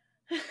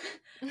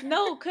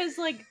 No, because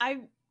like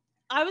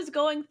I was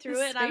going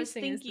through it and I was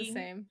thinking is the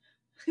same.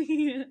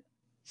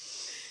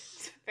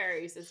 It's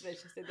very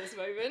suspicious in this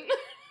moment.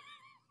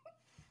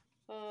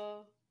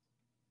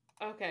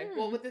 Okay,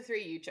 what were the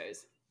 3 you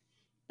chose?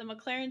 The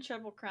McLaren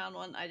Triple Crown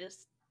one, I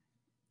just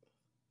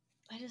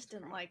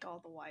didn't like all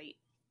the white.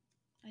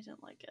 I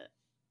didn't like it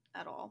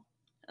at all.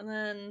 And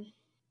then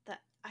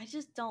I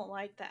just don't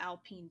like the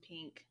Alpine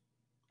pink.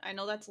 I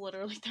know that's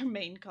literally their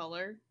main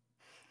color.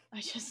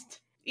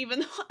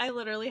 Even though I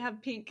literally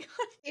have pink.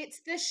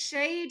 It's the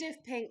shade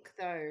of pink,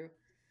 though.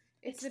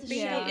 It's the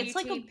shade. It's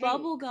like a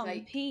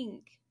bubblegum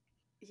pink.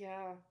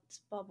 Yeah.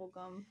 It's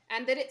bubblegum.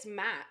 And that it's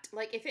matte.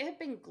 Like, if it had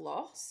been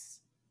gloss,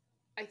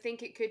 I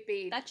think it could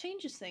be... That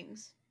changes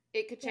things.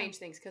 It could change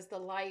things, because the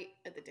light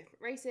at the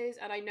different races,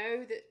 and I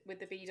know that with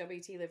the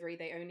BWT livery,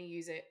 they only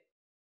use it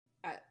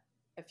at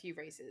a few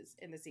races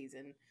in the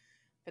season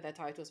for their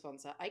title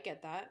sponsor. I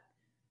get that.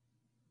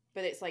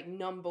 But it's like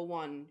number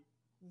 1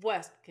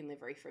 worst pin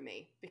livery for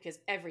me, because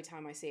every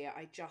time I see it,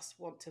 I just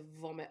want to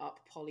vomit up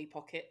Polly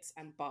Pockets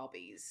and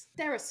Barbies.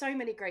 There are so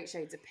many great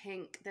shades of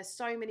pink. There's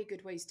so many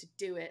good ways to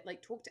do it.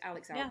 Like, talk to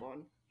Alex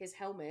Albon. His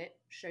helmet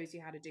shows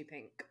you how to do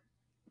pink.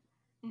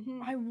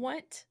 Mm-hmm. I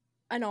want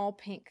an all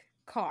pink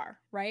car,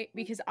 right?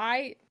 Because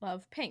I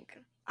love pink.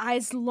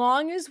 As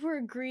long as we're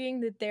agreeing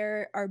that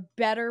there are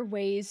better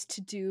ways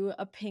to do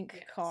a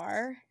pink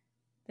car,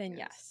 then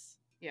yes.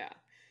 Yeah.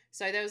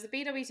 So there was the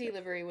BWT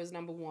livery was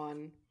number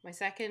 1. My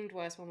second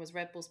worst one was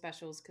Red Bull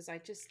Specials, because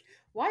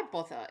why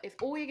bother? If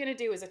all you're going to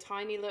do is a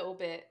tiny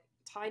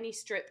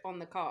strip on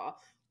the car,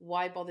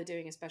 why bother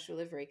doing a special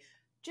livery?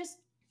 Just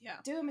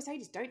do a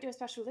Mercedes. Don't do a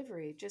special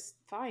livery. Just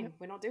fine. Yep.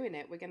 We're not doing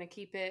it. We're going to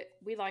keep it.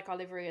 We like our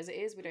livery as it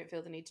is. We don't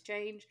feel the need to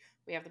change.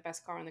 We have the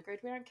best car on the grid.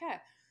 We don't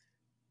care.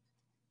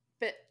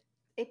 But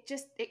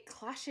it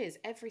clashes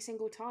every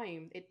single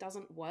time. It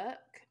doesn't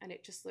work, and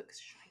it just looks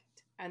shite.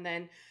 And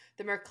then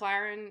the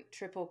McLaren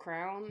Triple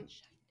Crown,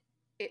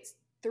 it's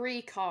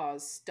 3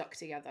 cars stuck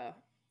together,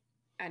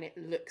 and it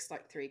looks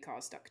like 3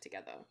 cars stuck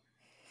together.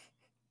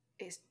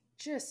 It's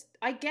just,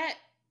 I get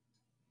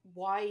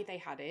why they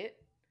had it.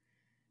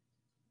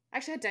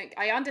 Actually,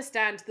 I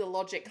understand the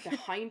logic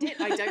behind it.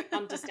 I don't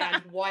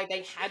understand why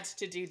they had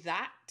to do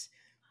that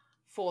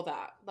for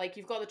that. Like,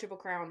 you've got the Triple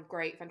Crown,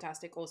 great,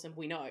 fantastic, awesome,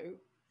 we know.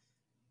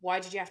 Why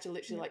did you have to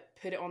literally like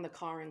put it on the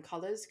car in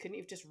colours? Couldn't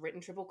you have just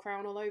written Triple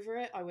Crown all over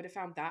it? I would have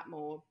found that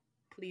more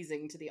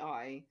pleasing to the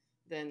eye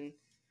than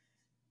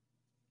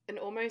an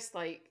almost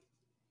like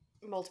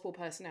multiple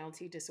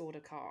personality disorder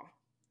car.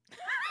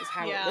 Is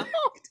how it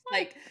looked.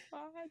 Like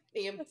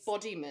the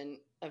embodiment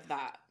of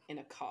that in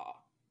a car.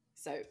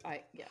 So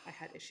I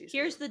had issues.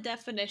 Here's the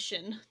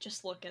definition.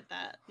 Just look at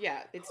that.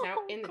 Yeah, it's now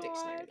in the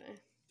dictionary though.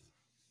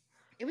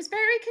 It was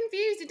very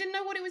confused. It didn't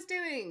know what it was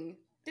doing.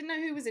 Didn't know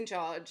who was in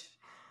charge.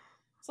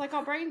 It's like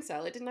our brain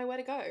cell. It didn't know where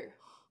to go.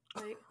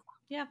 Like,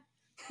 yeah.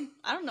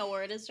 I don't know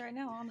where it is right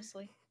now,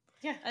 honestly.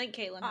 Yeah. I think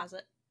Caitlin has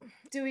it.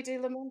 Do we do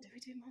Le Mans? Do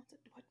we do Mans?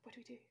 What do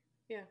we do?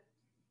 Yeah.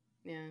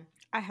 Yeah.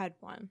 I had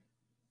one.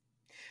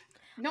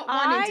 Not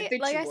one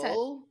individual. Like I said,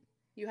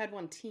 you had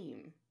one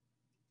team.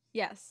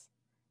 Yes.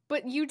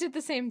 But you did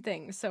the same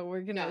thing, so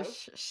we're going to...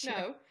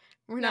 No.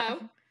 We're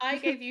not. No. I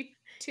gave you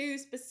 2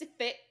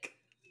 specific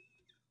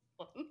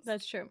ones.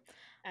 That's true.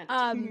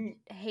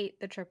 Hate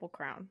the Triple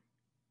Crown.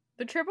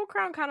 The Triple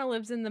Crown kind of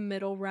lives in the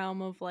middle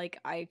realm of, like,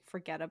 I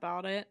forget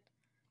about it.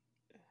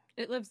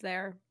 It lives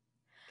there.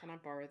 Can I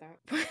borrow that?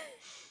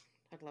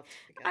 I'd love to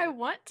forget I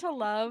want to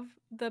love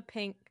the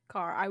pink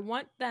car. I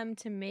want them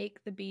to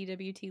make the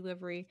BWT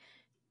livery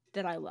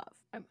that I love.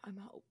 I'm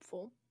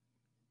hopeful.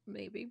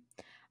 Maybe.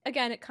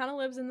 Again, it kind of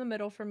lives in the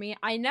middle for me.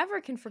 I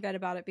never can forget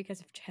about it because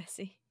of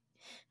Chessie.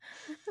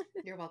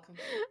 You're welcome.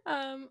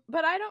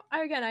 But I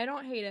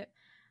don't hate it.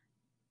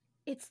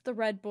 It's the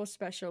Red Bull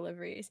special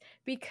liveries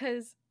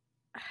because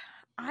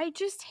I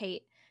just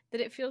hate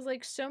that it feels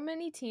like so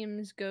many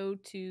teams go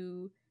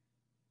to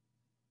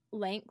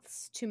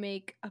lengths to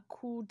make a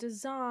cool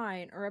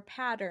design or a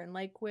pattern,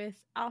 like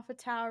with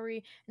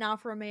AlphaTauri and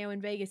Alfa Romeo in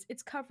Vegas.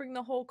 It's covering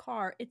the whole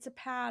car. It's a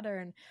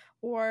pattern.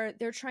 Or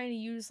they're trying to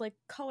use like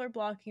color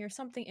blocking or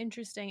something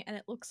interesting and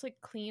it looks like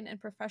clean and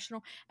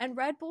professional. And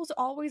Red Bull's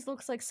always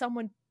looks like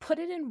someone put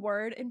it in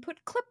Word and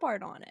put clip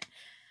art on it.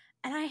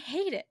 And I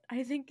hate it.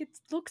 I think it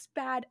looks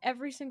bad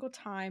every single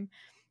time.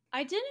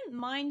 I didn't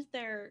mind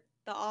the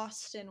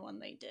Austin one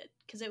they did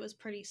because it was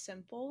pretty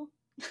simple.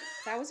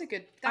 That was a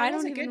good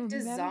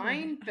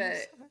design,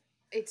 but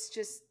it's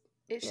just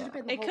it should have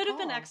been the whole car. It could have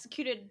been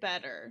executed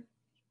better.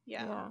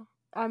 Yeah.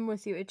 I'm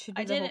with you. It should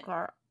be the whole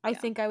car. I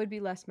think I would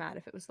be less mad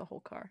if it was the whole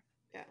car.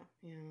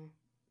 Yeah.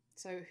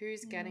 So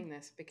who's getting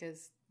this?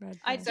 Because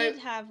I did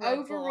have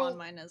Red Bull on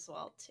mine as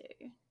well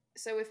too.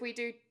 So if we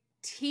do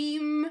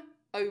team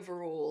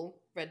overall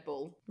Red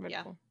Bull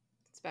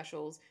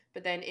specials,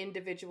 but then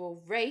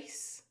individual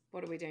race,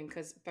 what are we doing?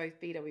 Because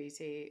both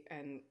BWT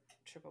and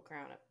Triple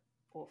Crown are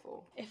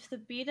awful. If the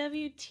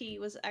BWT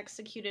was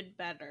executed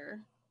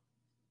better,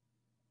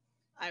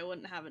 I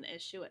wouldn't have an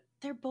issue.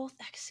 They're both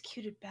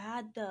executed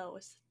bad though.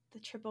 It's the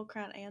Triple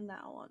Crown and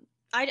that one.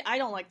 I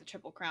don't like the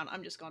Triple Crown.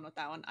 I'm just going with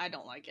that one. I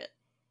don't like it.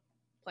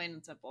 Plain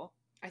and simple.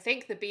 I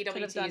think the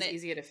BWT is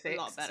easier to fix.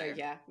 A lot better. So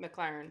yeah,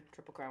 McLaren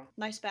Triple Crown.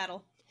 Nice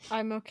battle.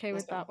 I'm okay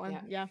with that one.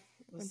 Yeah.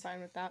 I'm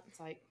fine with that. It's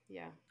like,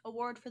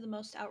 Award for the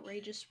most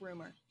outrageous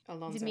rumor.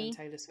 Alonso and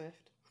Taylor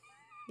Swift.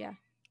 Yeah.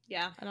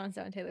 Yeah.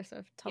 Alonso and Taylor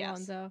Swift.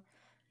 Alonso.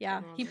 Yeah,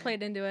 Alonso. He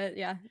played into it.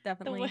 Yeah,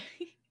 definitely.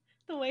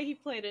 The way he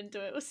played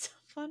into it was so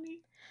funny.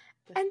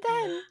 And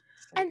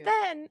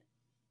then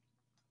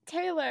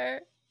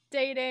Taylor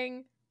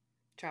dating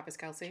Travis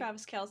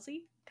Kelce.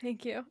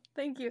 Thank you.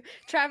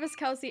 Travis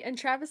Kelce, and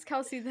Travis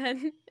Kelce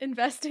then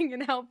investing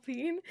in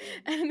Alpine,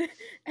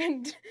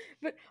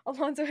 but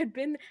Alonso had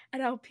been at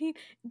Alpine.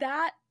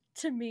 That,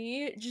 to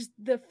me, just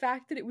the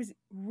fact that it was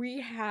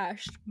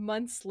rehashed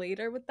months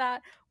later with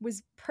that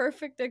was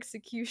perfect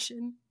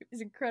execution. It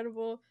was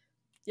incredible.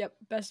 Yep,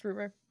 best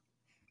rumor.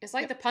 It's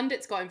like the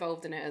pundits got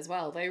involved in it as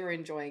well. They were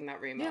enjoying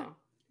that rumor,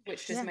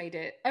 which just made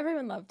it...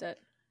 Everyone loved it.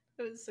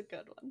 It was a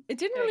good one. It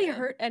didn't really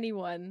hurt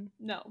anyone.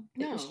 No.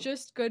 It was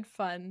just good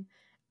fun.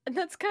 And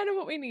that's kind of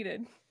what we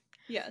needed.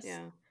 Yes.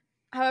 Yeah.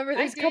 However,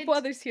 there's a couple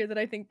others here that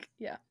I think,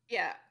 Yeah,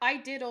 I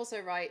did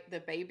also write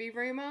the baby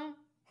rumor,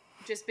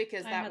 just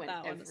because that went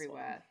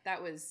everywhere.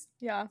 That was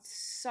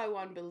so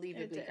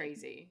unbelievably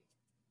crazy.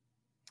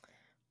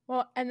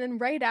 Well, and then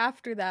right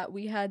after that,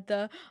 we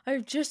had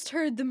I've just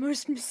heard the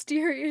most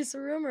mysterious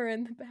rumor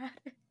in the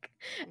paddock.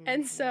 Mm-hmm.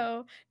 And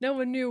so no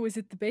one knew, was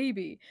it the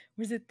baby?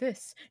 Was it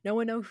this? No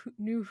one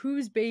knew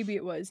whose baby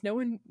it was. No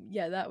one,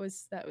 that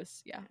was,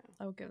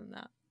 I will give them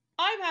that.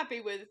 I'm happy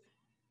with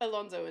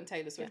Alonso and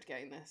Taylor Swift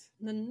getting this.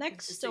 The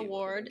next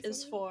award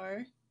is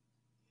for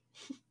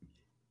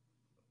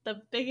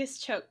the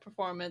biggest choke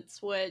performance,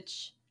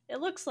 which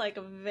it looks like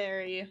a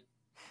very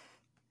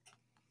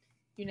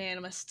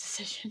unanimous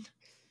decision.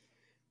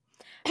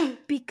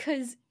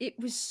 Because it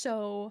was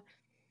so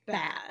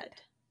bad.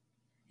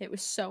 It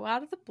was so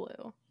out of the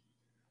blue.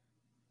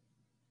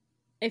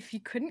 If you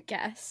couldn't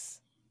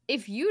guess,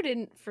 if you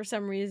didn't for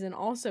some reason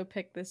also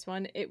pick this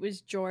one, it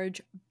was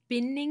George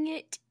binning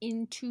it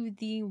into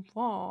the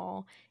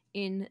wall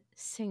in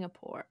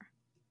Singapore.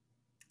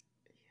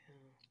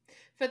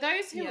 For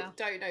those who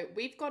don't know,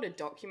 we've got a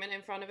document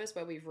in front of us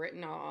where we've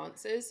written our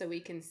answers so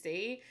we can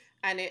see,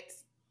 and it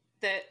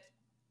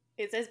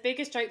says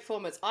biggest joke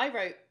performance. I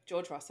wrote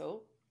George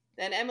Russell.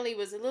 Then Emily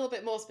was a little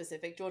bit more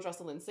specific, George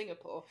Russell in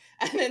Singapore.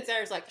 And then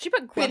Sarah's like, she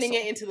put pinning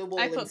it into the wall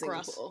in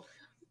Singapore.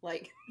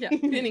 Like,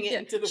 pinning it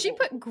into the wall. She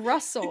put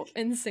Grussel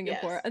in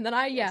Singapore. Yes, and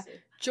then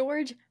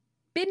George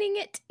pinning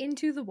it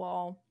into the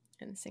wall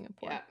in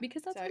Singapore. Yeah.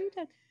 Because that's what he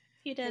did.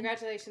 He did.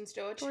 Congratulations,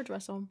 George. George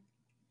Russell.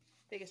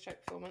 Biggest joke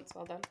performance.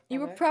 Well done.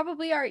 You were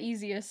probably our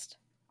easiest.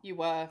 You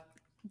were.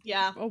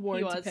 Yeah.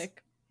 Award to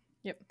pick.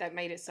 Yep. That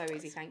made it so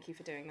easy. Thank you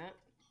for doing that.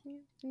 Yeah.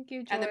 Thank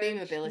you, George. And the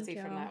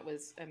memeability from that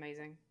was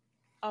amazing.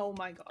 Oh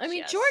my gosh. I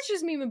mean,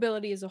 George's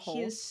memeability as a whole.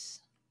 He's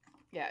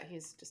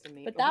just a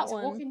meme. But that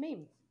one. A walking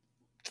meme.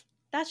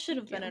 That should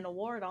have been an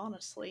award,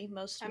 honestly.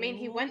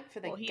 He went for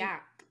the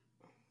gap,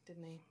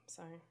 didn't he?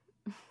 So.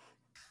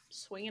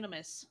 Swing and a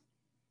miss.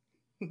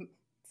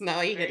 No,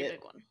 he hit it.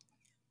 Big one.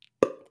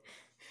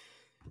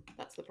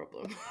 That's the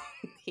problem.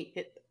 He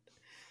hit it.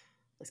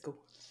 Let's go.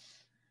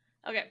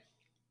 Okay.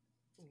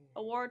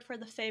 Award for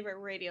the favorite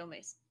radio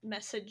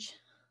message.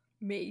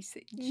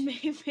 Message.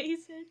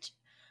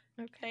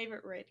 Okay.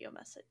 Favorite radio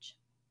message.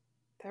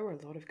 There were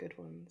a lot of good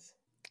ones.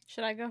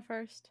 Should I go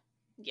first?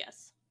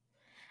 Yes.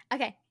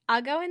 Okay,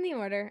 I'll go in the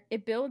order. I'll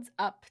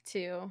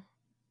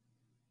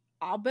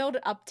build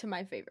it up to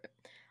my favorite.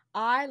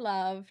 I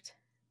loved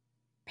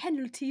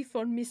Penalty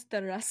for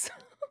Mr. Russell.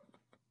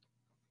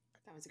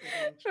 That was a good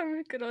one.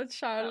 From good old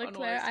Charles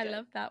Leclerc. I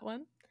love that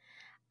one.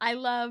 I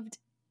loved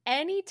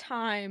any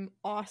time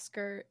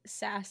Oscar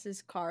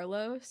sasses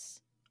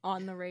Carlos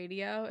on the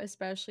radio,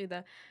 especially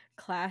the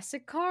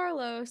classic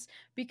Carlos,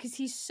 because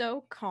he's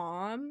so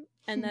calm,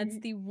 and that's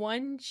the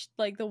one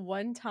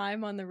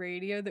time on the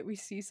radio that we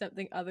see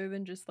something other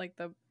than just like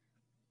the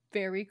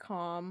very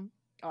calm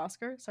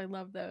Oscar. So I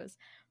love those.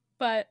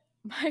 But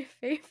my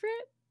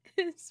favorite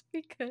is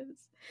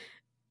because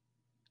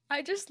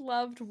I just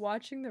loved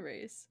watching the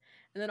race.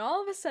 And then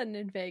all of a sudden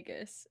in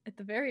Vegas, at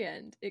the very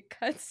end, it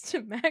cuts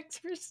to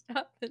Max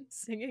Verstappen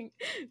singing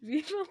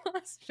Viva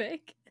Las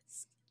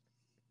Vegas.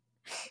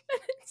 And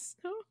it's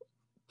so,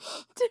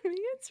 to me,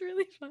 it's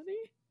really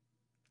funny.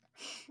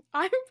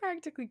 I'm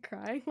practically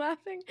crying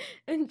laughing,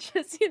 and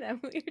Chessie and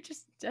Emily are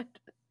just dead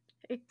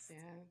face.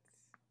 Yeah.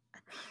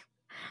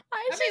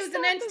 I mean, it was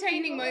an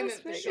entertaining moment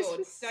for sure.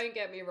 Don't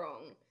get me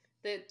wrong.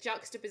 The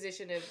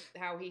juxtaposition of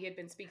how he had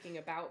been speaking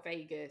about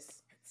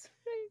Vegas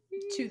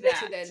to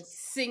then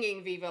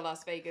singing Viva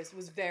Las Vegas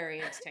was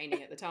very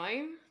entertaining at the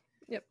time.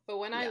 Yep. But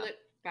when I look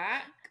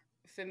back,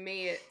 for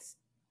me,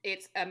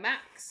 it's a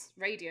Max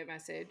radio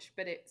message,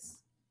 but it's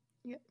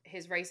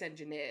his race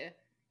engineer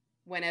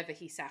whenever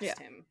he sassed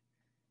him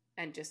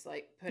and just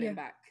like put him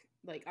back.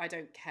 Like, I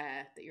don't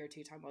care that you're a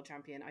 2-time world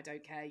champion. I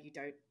don't care. You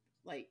don't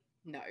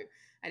no.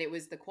 And it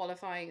was the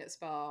qualifying at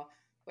Spa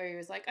where he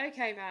was like,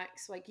 okay,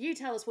 Max, like, you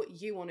tell us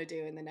what you want to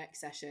do in the next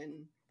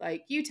session.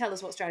 Like, you tell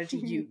us what strategy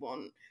you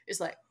want.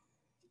 It's like,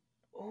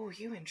 oh,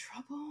 you in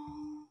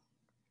trouble?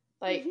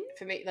 Like,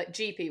 for me, like,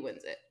 GP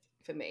wins it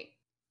for me.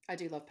 I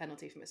do love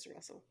Penalty for Mr.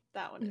 Russell.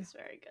 That one is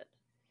very good.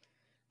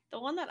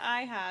 The one that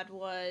I had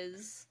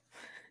was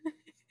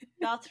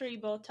Valtteri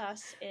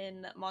Bottas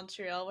in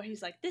Montreal, where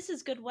he's like, this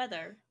is good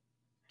weather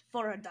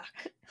for a duck.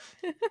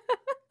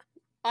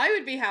 I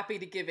would be happy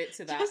to give it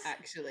to that,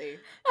 actually.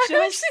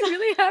 I'm actually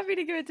really happy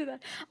to give it to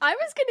that. I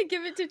was going to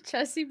give it to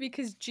Chessie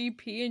because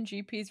GP and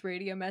GP's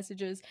radio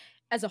messages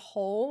as a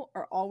whole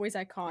are always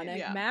iconic.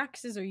 Yeah.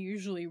 Max's are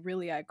usually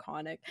really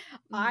iconic.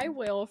 I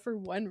will, for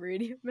one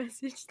radio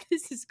message,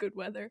 this is good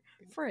weather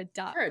for a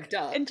duck. For a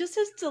duck. And just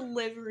his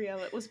delivery of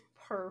it was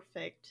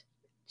perfect.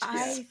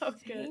 I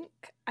think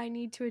I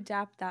need to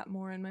adapt that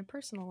more in my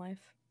personal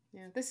life.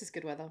 Yeah, this is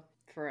good weather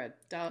for a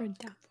duck. For a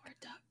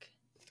duck.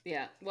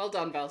 Yeah, well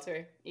done,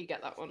 Valtteri. You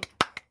get that one.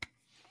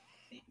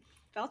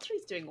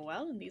 Valtteri's doing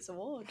well in these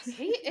awards.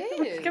 He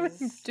is.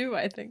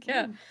 I think.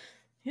 Yeah.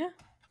 Yeah.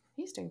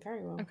 He's doing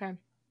very well. Okay.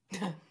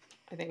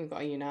 I think we've got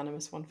a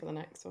unanimous one for the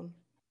next one.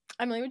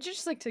 Emily, would you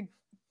just like to...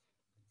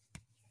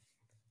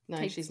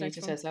 No, she's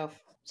muted herself.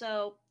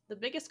 So, the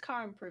biggest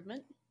car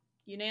improvement,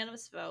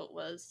 unanimous vote,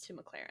 was to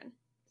McLaren.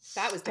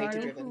 That was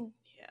data-driven.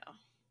 Yeah.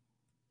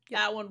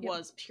 That one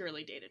was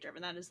purely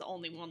data-driven. That is the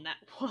only one that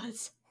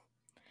was.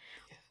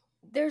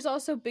 There's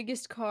also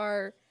biggest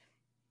car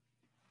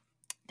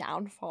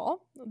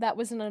downfall. That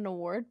wasn't an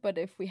award, but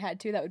if we had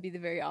to, that would be the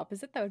very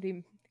opposite. That would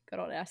be good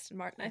old Aston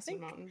Martin, I think.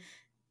 Martin.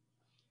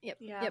 Yep.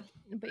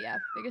 But yeah,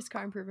 biggest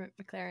car improvement,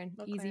 McLaren.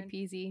 Easy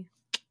peasy.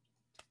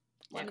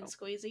 Lemon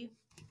squeezy.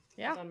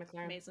 Yeah. Well done,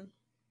 McLaren. Amazing.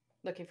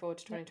 Looking forward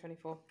to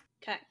 2024.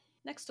 Okay.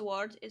 Next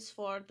award is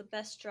for the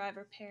best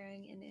driver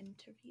pairing in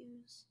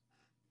interviews.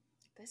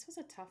 This was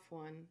a tough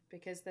one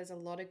because there's a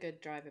lot of good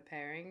driver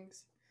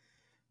pairings.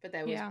 But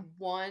there was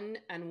one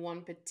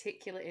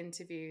particular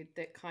interview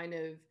that kind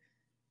of,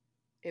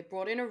 it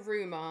brought in a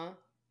rumor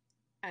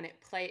and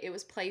it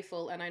was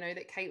playful. And I know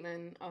that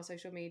Caitlin, our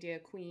social media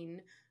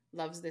queen,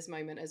 loves this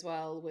moment as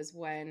well, was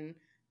when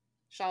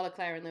Charles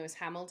Leclerc and Lewis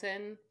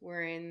Hamilton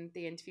were in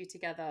the interview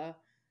together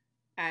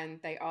and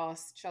they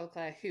asked Charles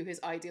Leclerc who his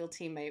ideal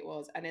teammate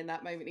was, and in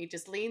that moment he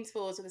just leans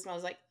forwards with a smile,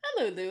 like,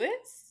 "Hello,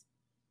 Lewis."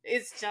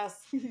 It's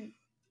just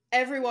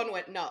everyone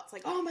went nuts,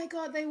 like, "Oh my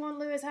god, they want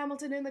Lewis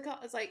Hamilton in the car."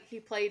 It's like he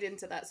played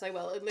into that so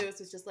well, and Lewis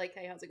was just like,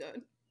 "Hey, how's it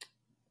going?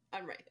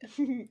 I'm right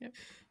here." Yep.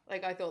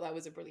 Like, I thought that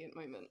was a brilliant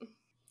moment.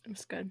 It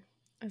was good.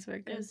 It was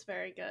very good. It was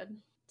very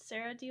good.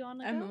 Sarah, do you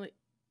want to go?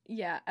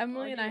 Yeah,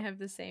 Emily and I have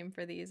the same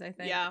for these, I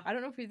think. Yeah. I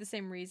don't know if we have the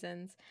same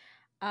reasons.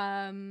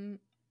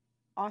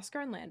 Oscar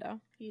and Lando.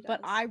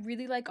 But I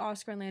really like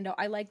Oscar and Lando.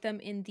 I like them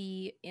in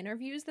the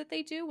interviews that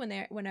they do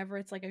whenever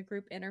it's like a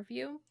group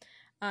interview,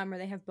 or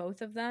they have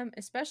both of them,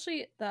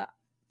 especially the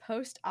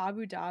post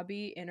Abu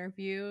Dhabi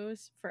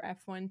interviews for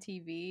F1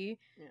 TV.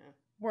 Yeah.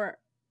 Were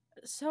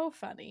so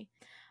funny.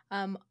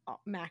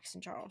 Max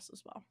and Charles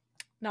as well.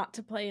 Not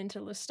to play into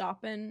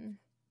Verstappen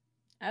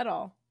at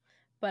all,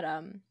 but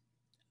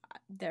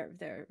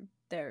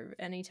they're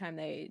anytime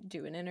they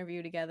do an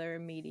interview together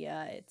in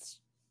media, it's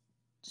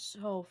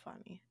so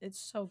funny. It's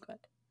so good.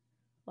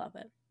 Love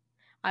it.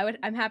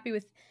 I'm happy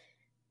with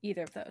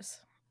either of those.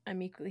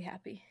 I'm equally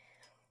happy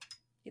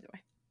either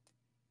way.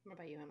 What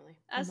about you, Emily?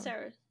 As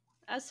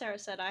Sarah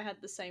said, I had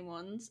the same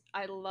ones.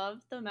 I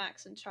loved the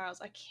Max and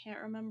Charles. I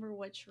can't remember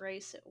which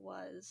race it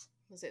was.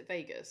 Was it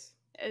Vegas?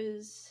 It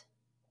was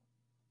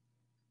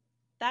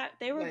that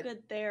they were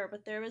good there,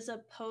 but there was a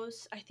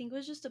post. I think it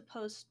was just a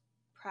post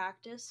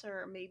practice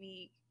or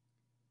maybe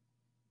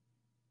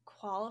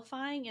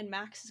qualifying, and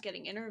Max is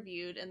getting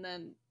interviewed, and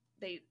then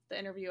the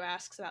interview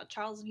asks about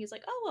Charles, and he's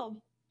like, "Oh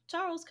well,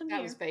 Charles, come here."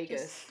 That was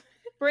Vegas. Just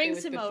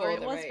brings him over.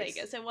 It was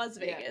Vegas. It was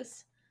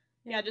Vegas.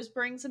 Yeah, just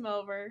brings him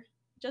over.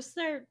 Just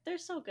they're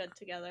so good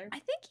together. I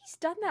think he's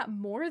done that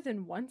more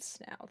than once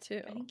now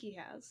too. I think he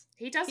has.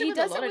 He does it with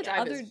a lot of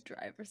drivers. Other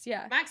drivers.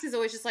 Yeah. Max is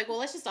always just like, well,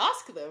 let's just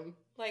ask them.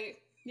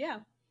 Like, yeah,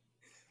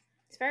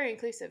 it's very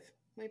inclusive.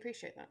 We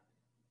appreciate that.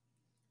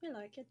 We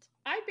like it.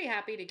 I'd be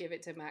happy to give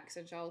it to Max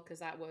and Charles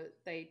because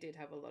they did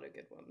have a lot of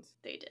good ones.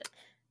 They did.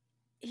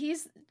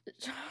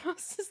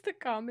 Charles is the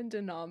common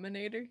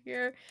denominator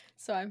here,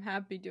 so I'm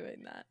happy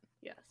doing that.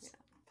 Yes. Yeah.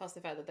 Plus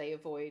the fact that they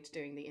avoid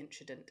doing the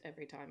incident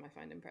every time I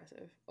find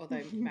impressive.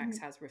 Although Max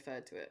has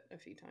referred to it a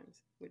few times,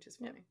 which is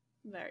funny.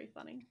 Yep. Very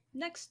funny.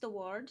 Next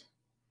award,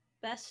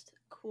 Best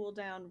Cool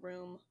Down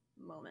Room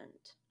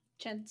Moment.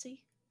 Chessie?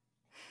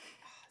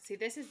 See,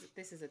 this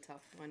is a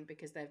tough one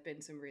because there have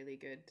been some really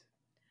good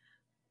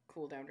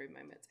cool down room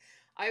moments.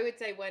 I would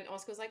say when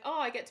Oscar was like, "Oh,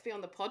 I get to be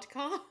on the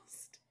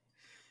podcast."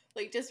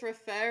 Like, just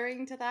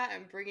referring to that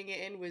and bringing it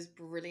in was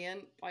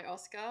brilliant by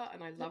Oscar,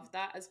 and I loved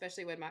that,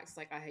 especially when Max was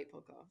like, "I hate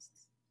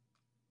podcasts."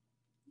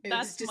 It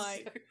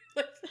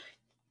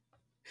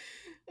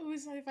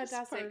was so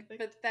fantastic.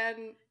 But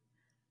then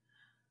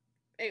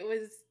it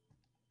was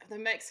the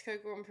Mexico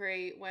Grand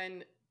Prix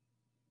when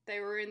they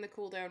were in the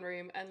cool down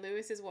room and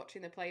Lewis is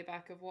watching the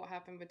playback of what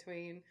happened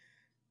between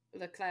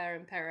Leclerc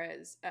and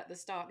Perez at the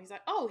start. And he's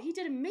like, "Oh, he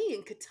did a me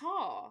in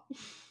Qatar."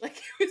 Like,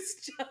 it was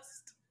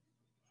just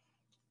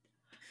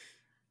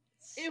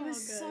it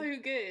was so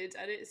good.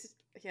 And it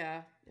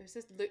was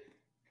just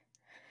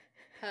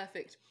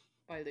perfect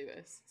by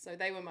Lewis. So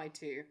they were my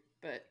two,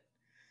 but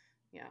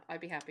yeah, I'd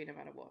be happy no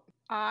matter what.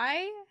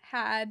 I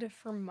had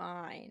for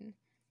mine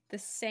the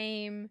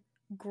same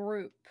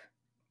group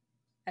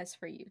as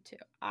for you two.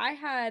 I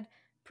had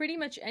pretty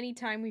much any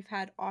time we've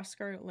had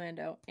Oscar,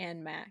 Lando,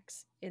 and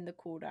Max in the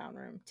cool down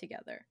room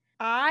together.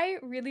 I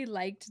really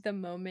liked the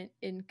moment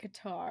in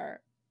Qatar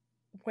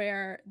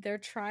where they're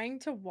trying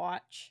to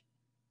watch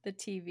the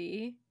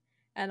TV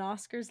and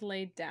Oscar's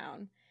laid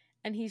down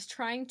and he's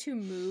trying to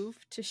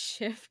move to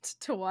shift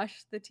to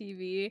watch the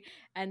TV,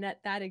 and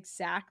at that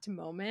exact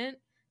moment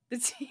the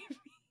TV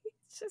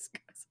just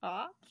goes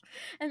off,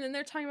 and then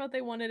they're talking about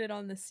they wanted it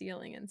on the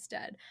ceiling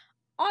instead.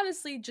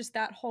 Honestly, just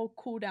that whole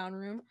cool down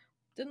room.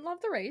 Didn't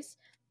love the race,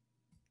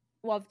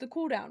 loved the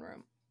cool down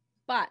room,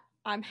 but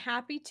I'm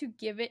happy to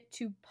give it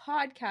to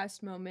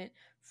podcast moment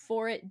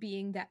for it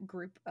being that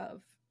group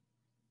of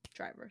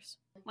drivers.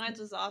 Mine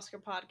was the Oscar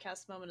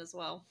podcast moment as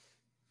well.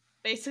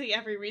 Basically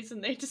every reason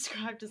they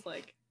described is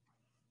like,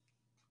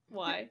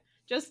 why?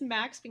 Just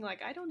Max being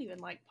like, "I don't even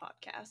like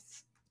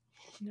podcasts."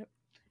 Nope.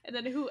 And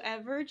then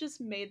whoever just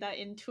made that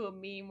into a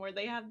meme where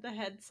they have the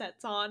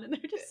headsets on and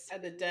they're just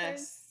at the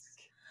desk.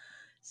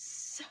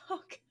 So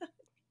good.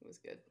 It was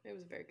good. It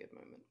was a very good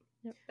moment.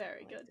 Yep.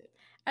 Very good.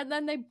 And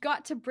then they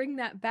got to bring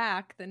that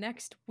back the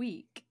next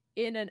week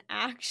in an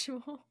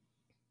actual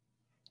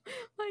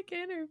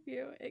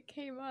interview. It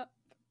came up.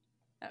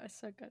 That was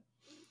so good.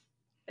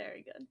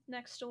 Very good.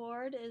 Next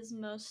award is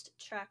Most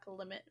Track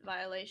Limit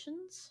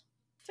Violations.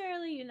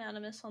 Fairly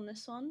unanimous on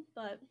this one,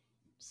 but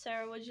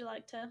Sarah, would you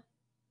like to?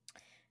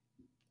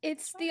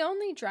 It's the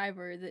only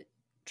driver that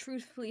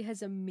truthfully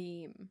has a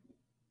meme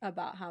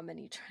about how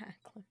many track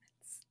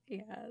limits he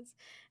has.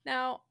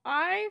 Now,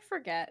 I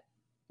forget.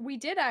 We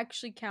did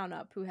actually count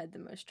up who had the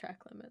most track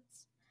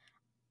limits.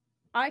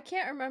 I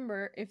can't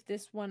remember if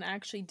this one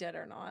actually did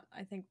or not.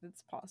 I think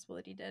it's possible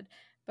that he did.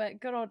 But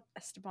good old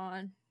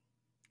Esteban.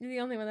 You're the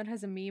only one that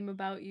has a meme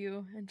about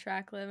you and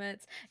track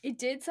limits. It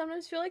did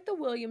sometimes feel like the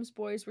Williams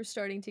boys were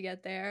starting to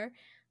get there.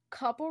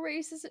 Couple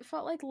races, it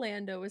felt like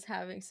Lando was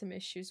having some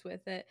issues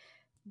with it.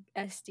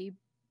 SD,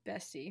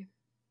 bestie.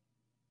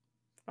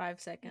 5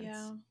 seconds.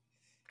 Yeah.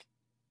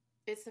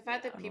 It's the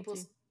fact that people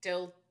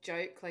still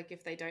joke, like,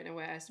 if they don't know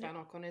where Esteban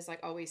Ocon is, like,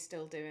 oh, he's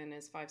still doing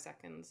his 5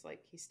 seconds.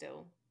 Like, he's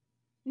still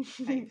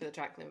paying for the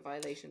track limit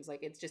violations.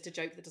 Like, it's just a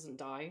joke that doesn't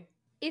die.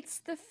 It's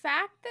the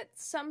fact that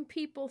some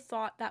people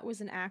thought that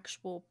was an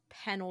actual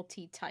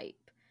penalty type.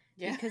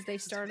 Yeah. Because they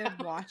started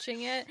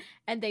watching it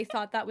and they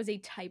thought that was a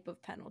type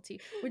of penalty,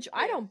 which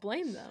I don't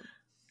blame them.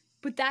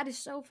 But that is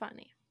so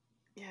funny.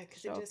 Yeah,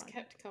 because it just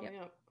kept coming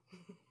up.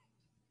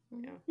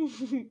 Yeah.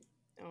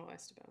 Oh,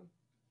 Esteban.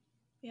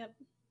 Yep.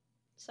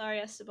 Sorry,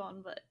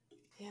 Esteban, but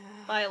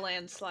by a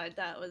landslide,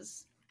 that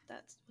was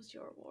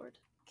your award.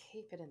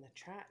 Keep it in the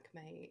track,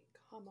 mate.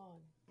 Come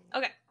on.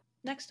 Okay,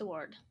 next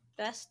award.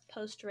 Best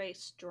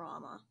post-race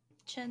drama.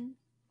 Chessie?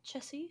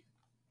 Chessie.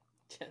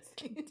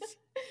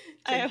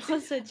 I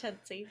almost said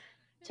Chessie.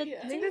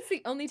 I think that's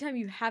the only time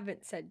you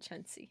haven't said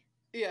Chessie.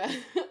 Yeah.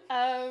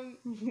 I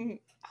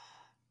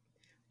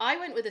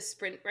went with a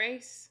sprint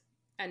race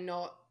and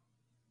not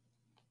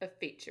a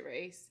feature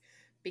race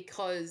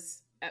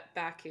because at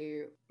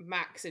Baku,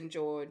 Max and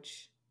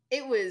George,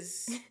 it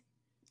was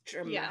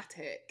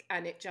dramatic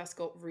and it just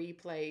got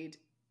replayed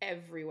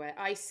everywhere.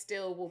 I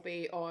still will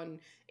be on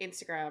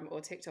Instagram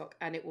or TikTok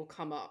and it will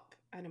come up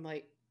and I'm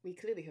like, we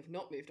clearly have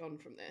not moved on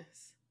from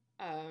this.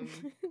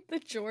 The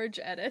George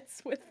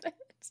edits with it.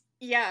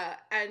 Yeah,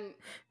 and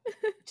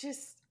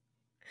just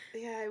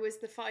it was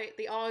the fight,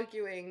 the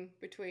arguing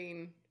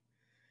between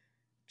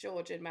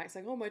George and Max,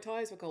 like, oh, my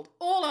tires were cold.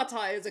 All our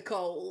tires are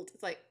cold.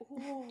 It's like,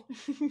 oh,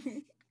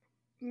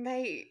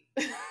 mate.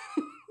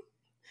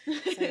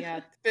 So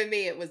yeah, for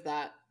me it was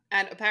that.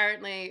 And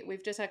apparently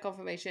we've just had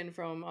confirmation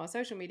from our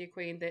social media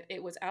queen that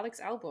it was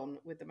Alex Albon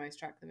with the most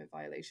track limit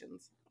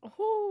violations.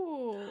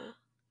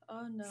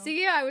 Oh no.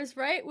 See, I was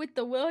right with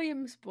the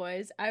Williams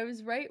boys. I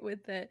was right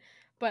with it.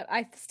 But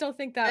I still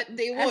think that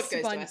the award goes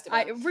to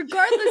Esteban.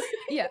 Regardless,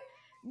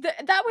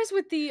 that was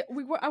with the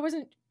I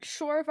wasn't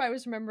sure if I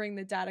was remembering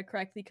the data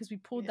correctly because we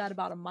pulled that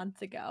about a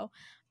month ago.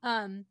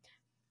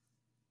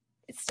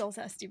 It's still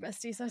Zesty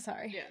Bestie, so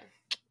sorry. Yeah,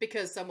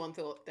 because someone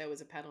thought there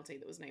was a penalty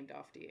that was named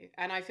after you,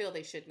 and I feel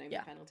they should name the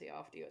penalty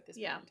after you at this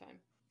point in time.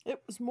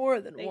 It was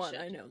more than one.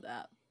 I know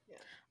that.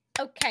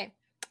 Yeah. Okay.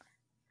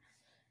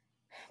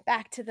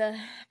 Back to the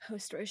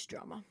post-race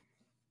drama.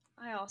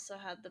 I also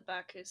had the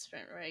Baku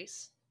sprint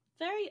race.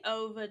 Very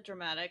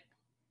over-dramatic.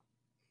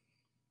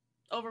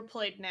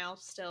 Overplayed now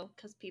still,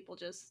 because people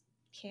just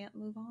can't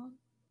move on.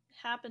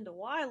 Happened a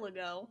while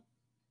ago.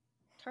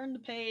 Turn the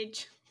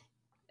page.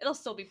 It'll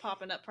still be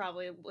popping up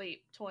probably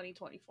late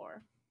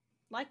 2024.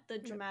 Like the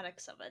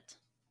dramatics of it.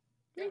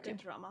 Good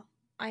drama.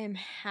 I am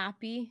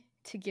happy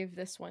to give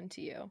this one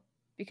to you,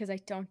 because I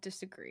don't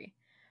disagree.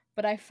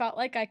 But I felt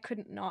like I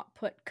couldn't not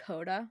put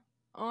Coda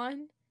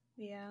on.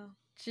 Yeah.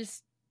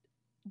 Just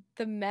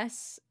the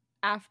mess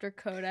after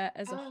Coda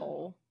as a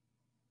whole.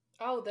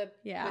 Oh, the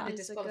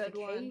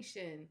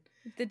disqualification.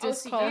 The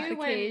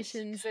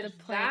disqualifications, the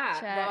plant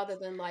check. Rather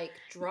than like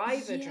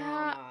driver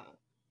drama.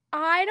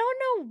 I don't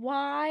know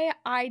why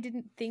I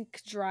didn't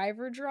think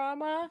driver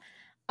drama.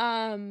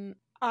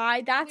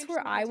 That's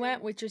where I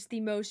went with just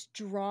the most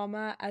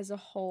drama as a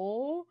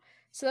whole.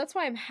 So that's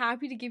why I'm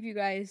happy to give you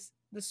guys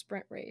the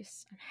sprint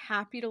race. I'm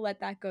happy to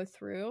let that go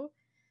through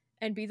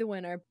and be the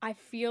winner. I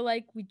feel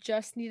like we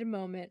just need a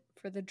moment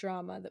for the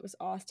drama that was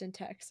Austin,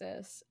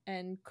 Texas,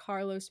 and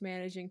Carlos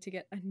managing to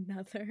get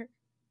another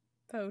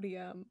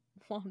podium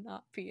while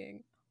not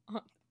being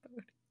on the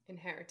podium.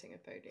 Inheriting a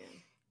podium.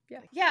 Yeah.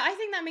 Yeah, I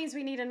think that means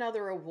we need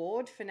another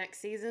award for next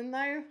season,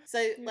 though.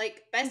 So,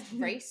 like, best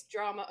race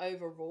drama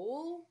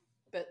overall,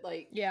 but,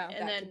 like,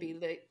 and that could be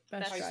the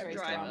best race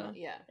drama.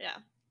 Yeah.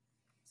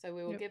 So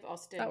we will give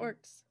Austin that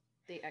works.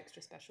 The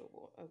extra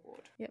special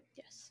award. Yep.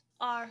 Yes.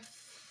 Our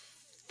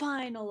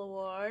final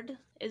award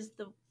is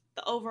the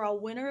overall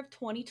winner of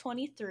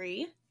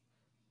 2023.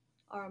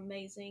 Our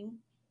amazing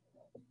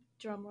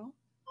drumroll.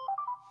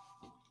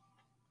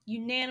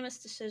 Unanimous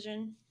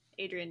decision,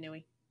 Adrian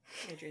Newey.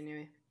 Adrian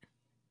Newey.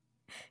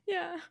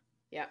 Yeah.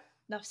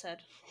 Enough said.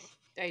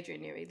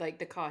 Adrian Newey. Like,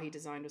 the car he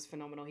designed was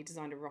phenomenal. He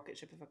designed a rocket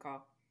ship of a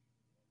car.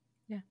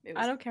 Yeah.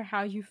 I don't care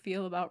how you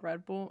feel about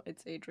Red Bull,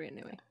 it's Adrian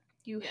Newey.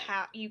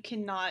 You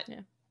cannot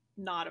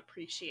not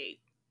appreciate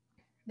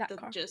that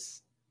car.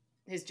 Just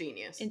his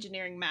genius.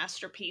 Engineering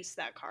masterpiece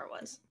that car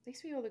was. At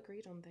least we all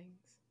agreed on things.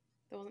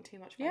 There wasn't too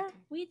much fighting. Yeah,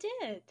 we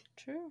did.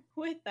 True.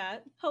 With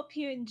that, hope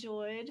you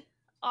enjoyed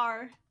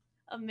our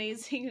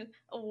amazing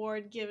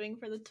award giving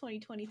for the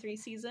 2023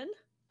 season.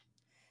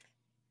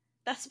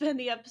 That's been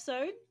the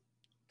episode.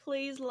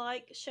 Please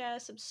like, share,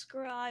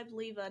 subscribe,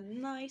 leave a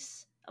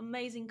nice,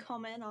 amazing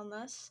comment on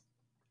this.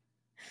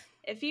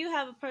 If you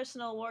have a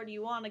personal award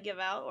you want to give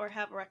out or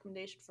have a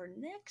recommendation for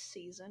next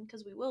season,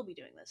 because we will be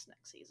doing this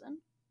next season,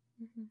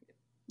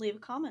 leave a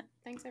comment.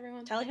 Thanks,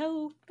 everyone. Tally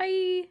ho.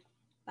 Bye.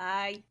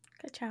 Bye.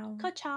 Ka-chow. Ka-chow.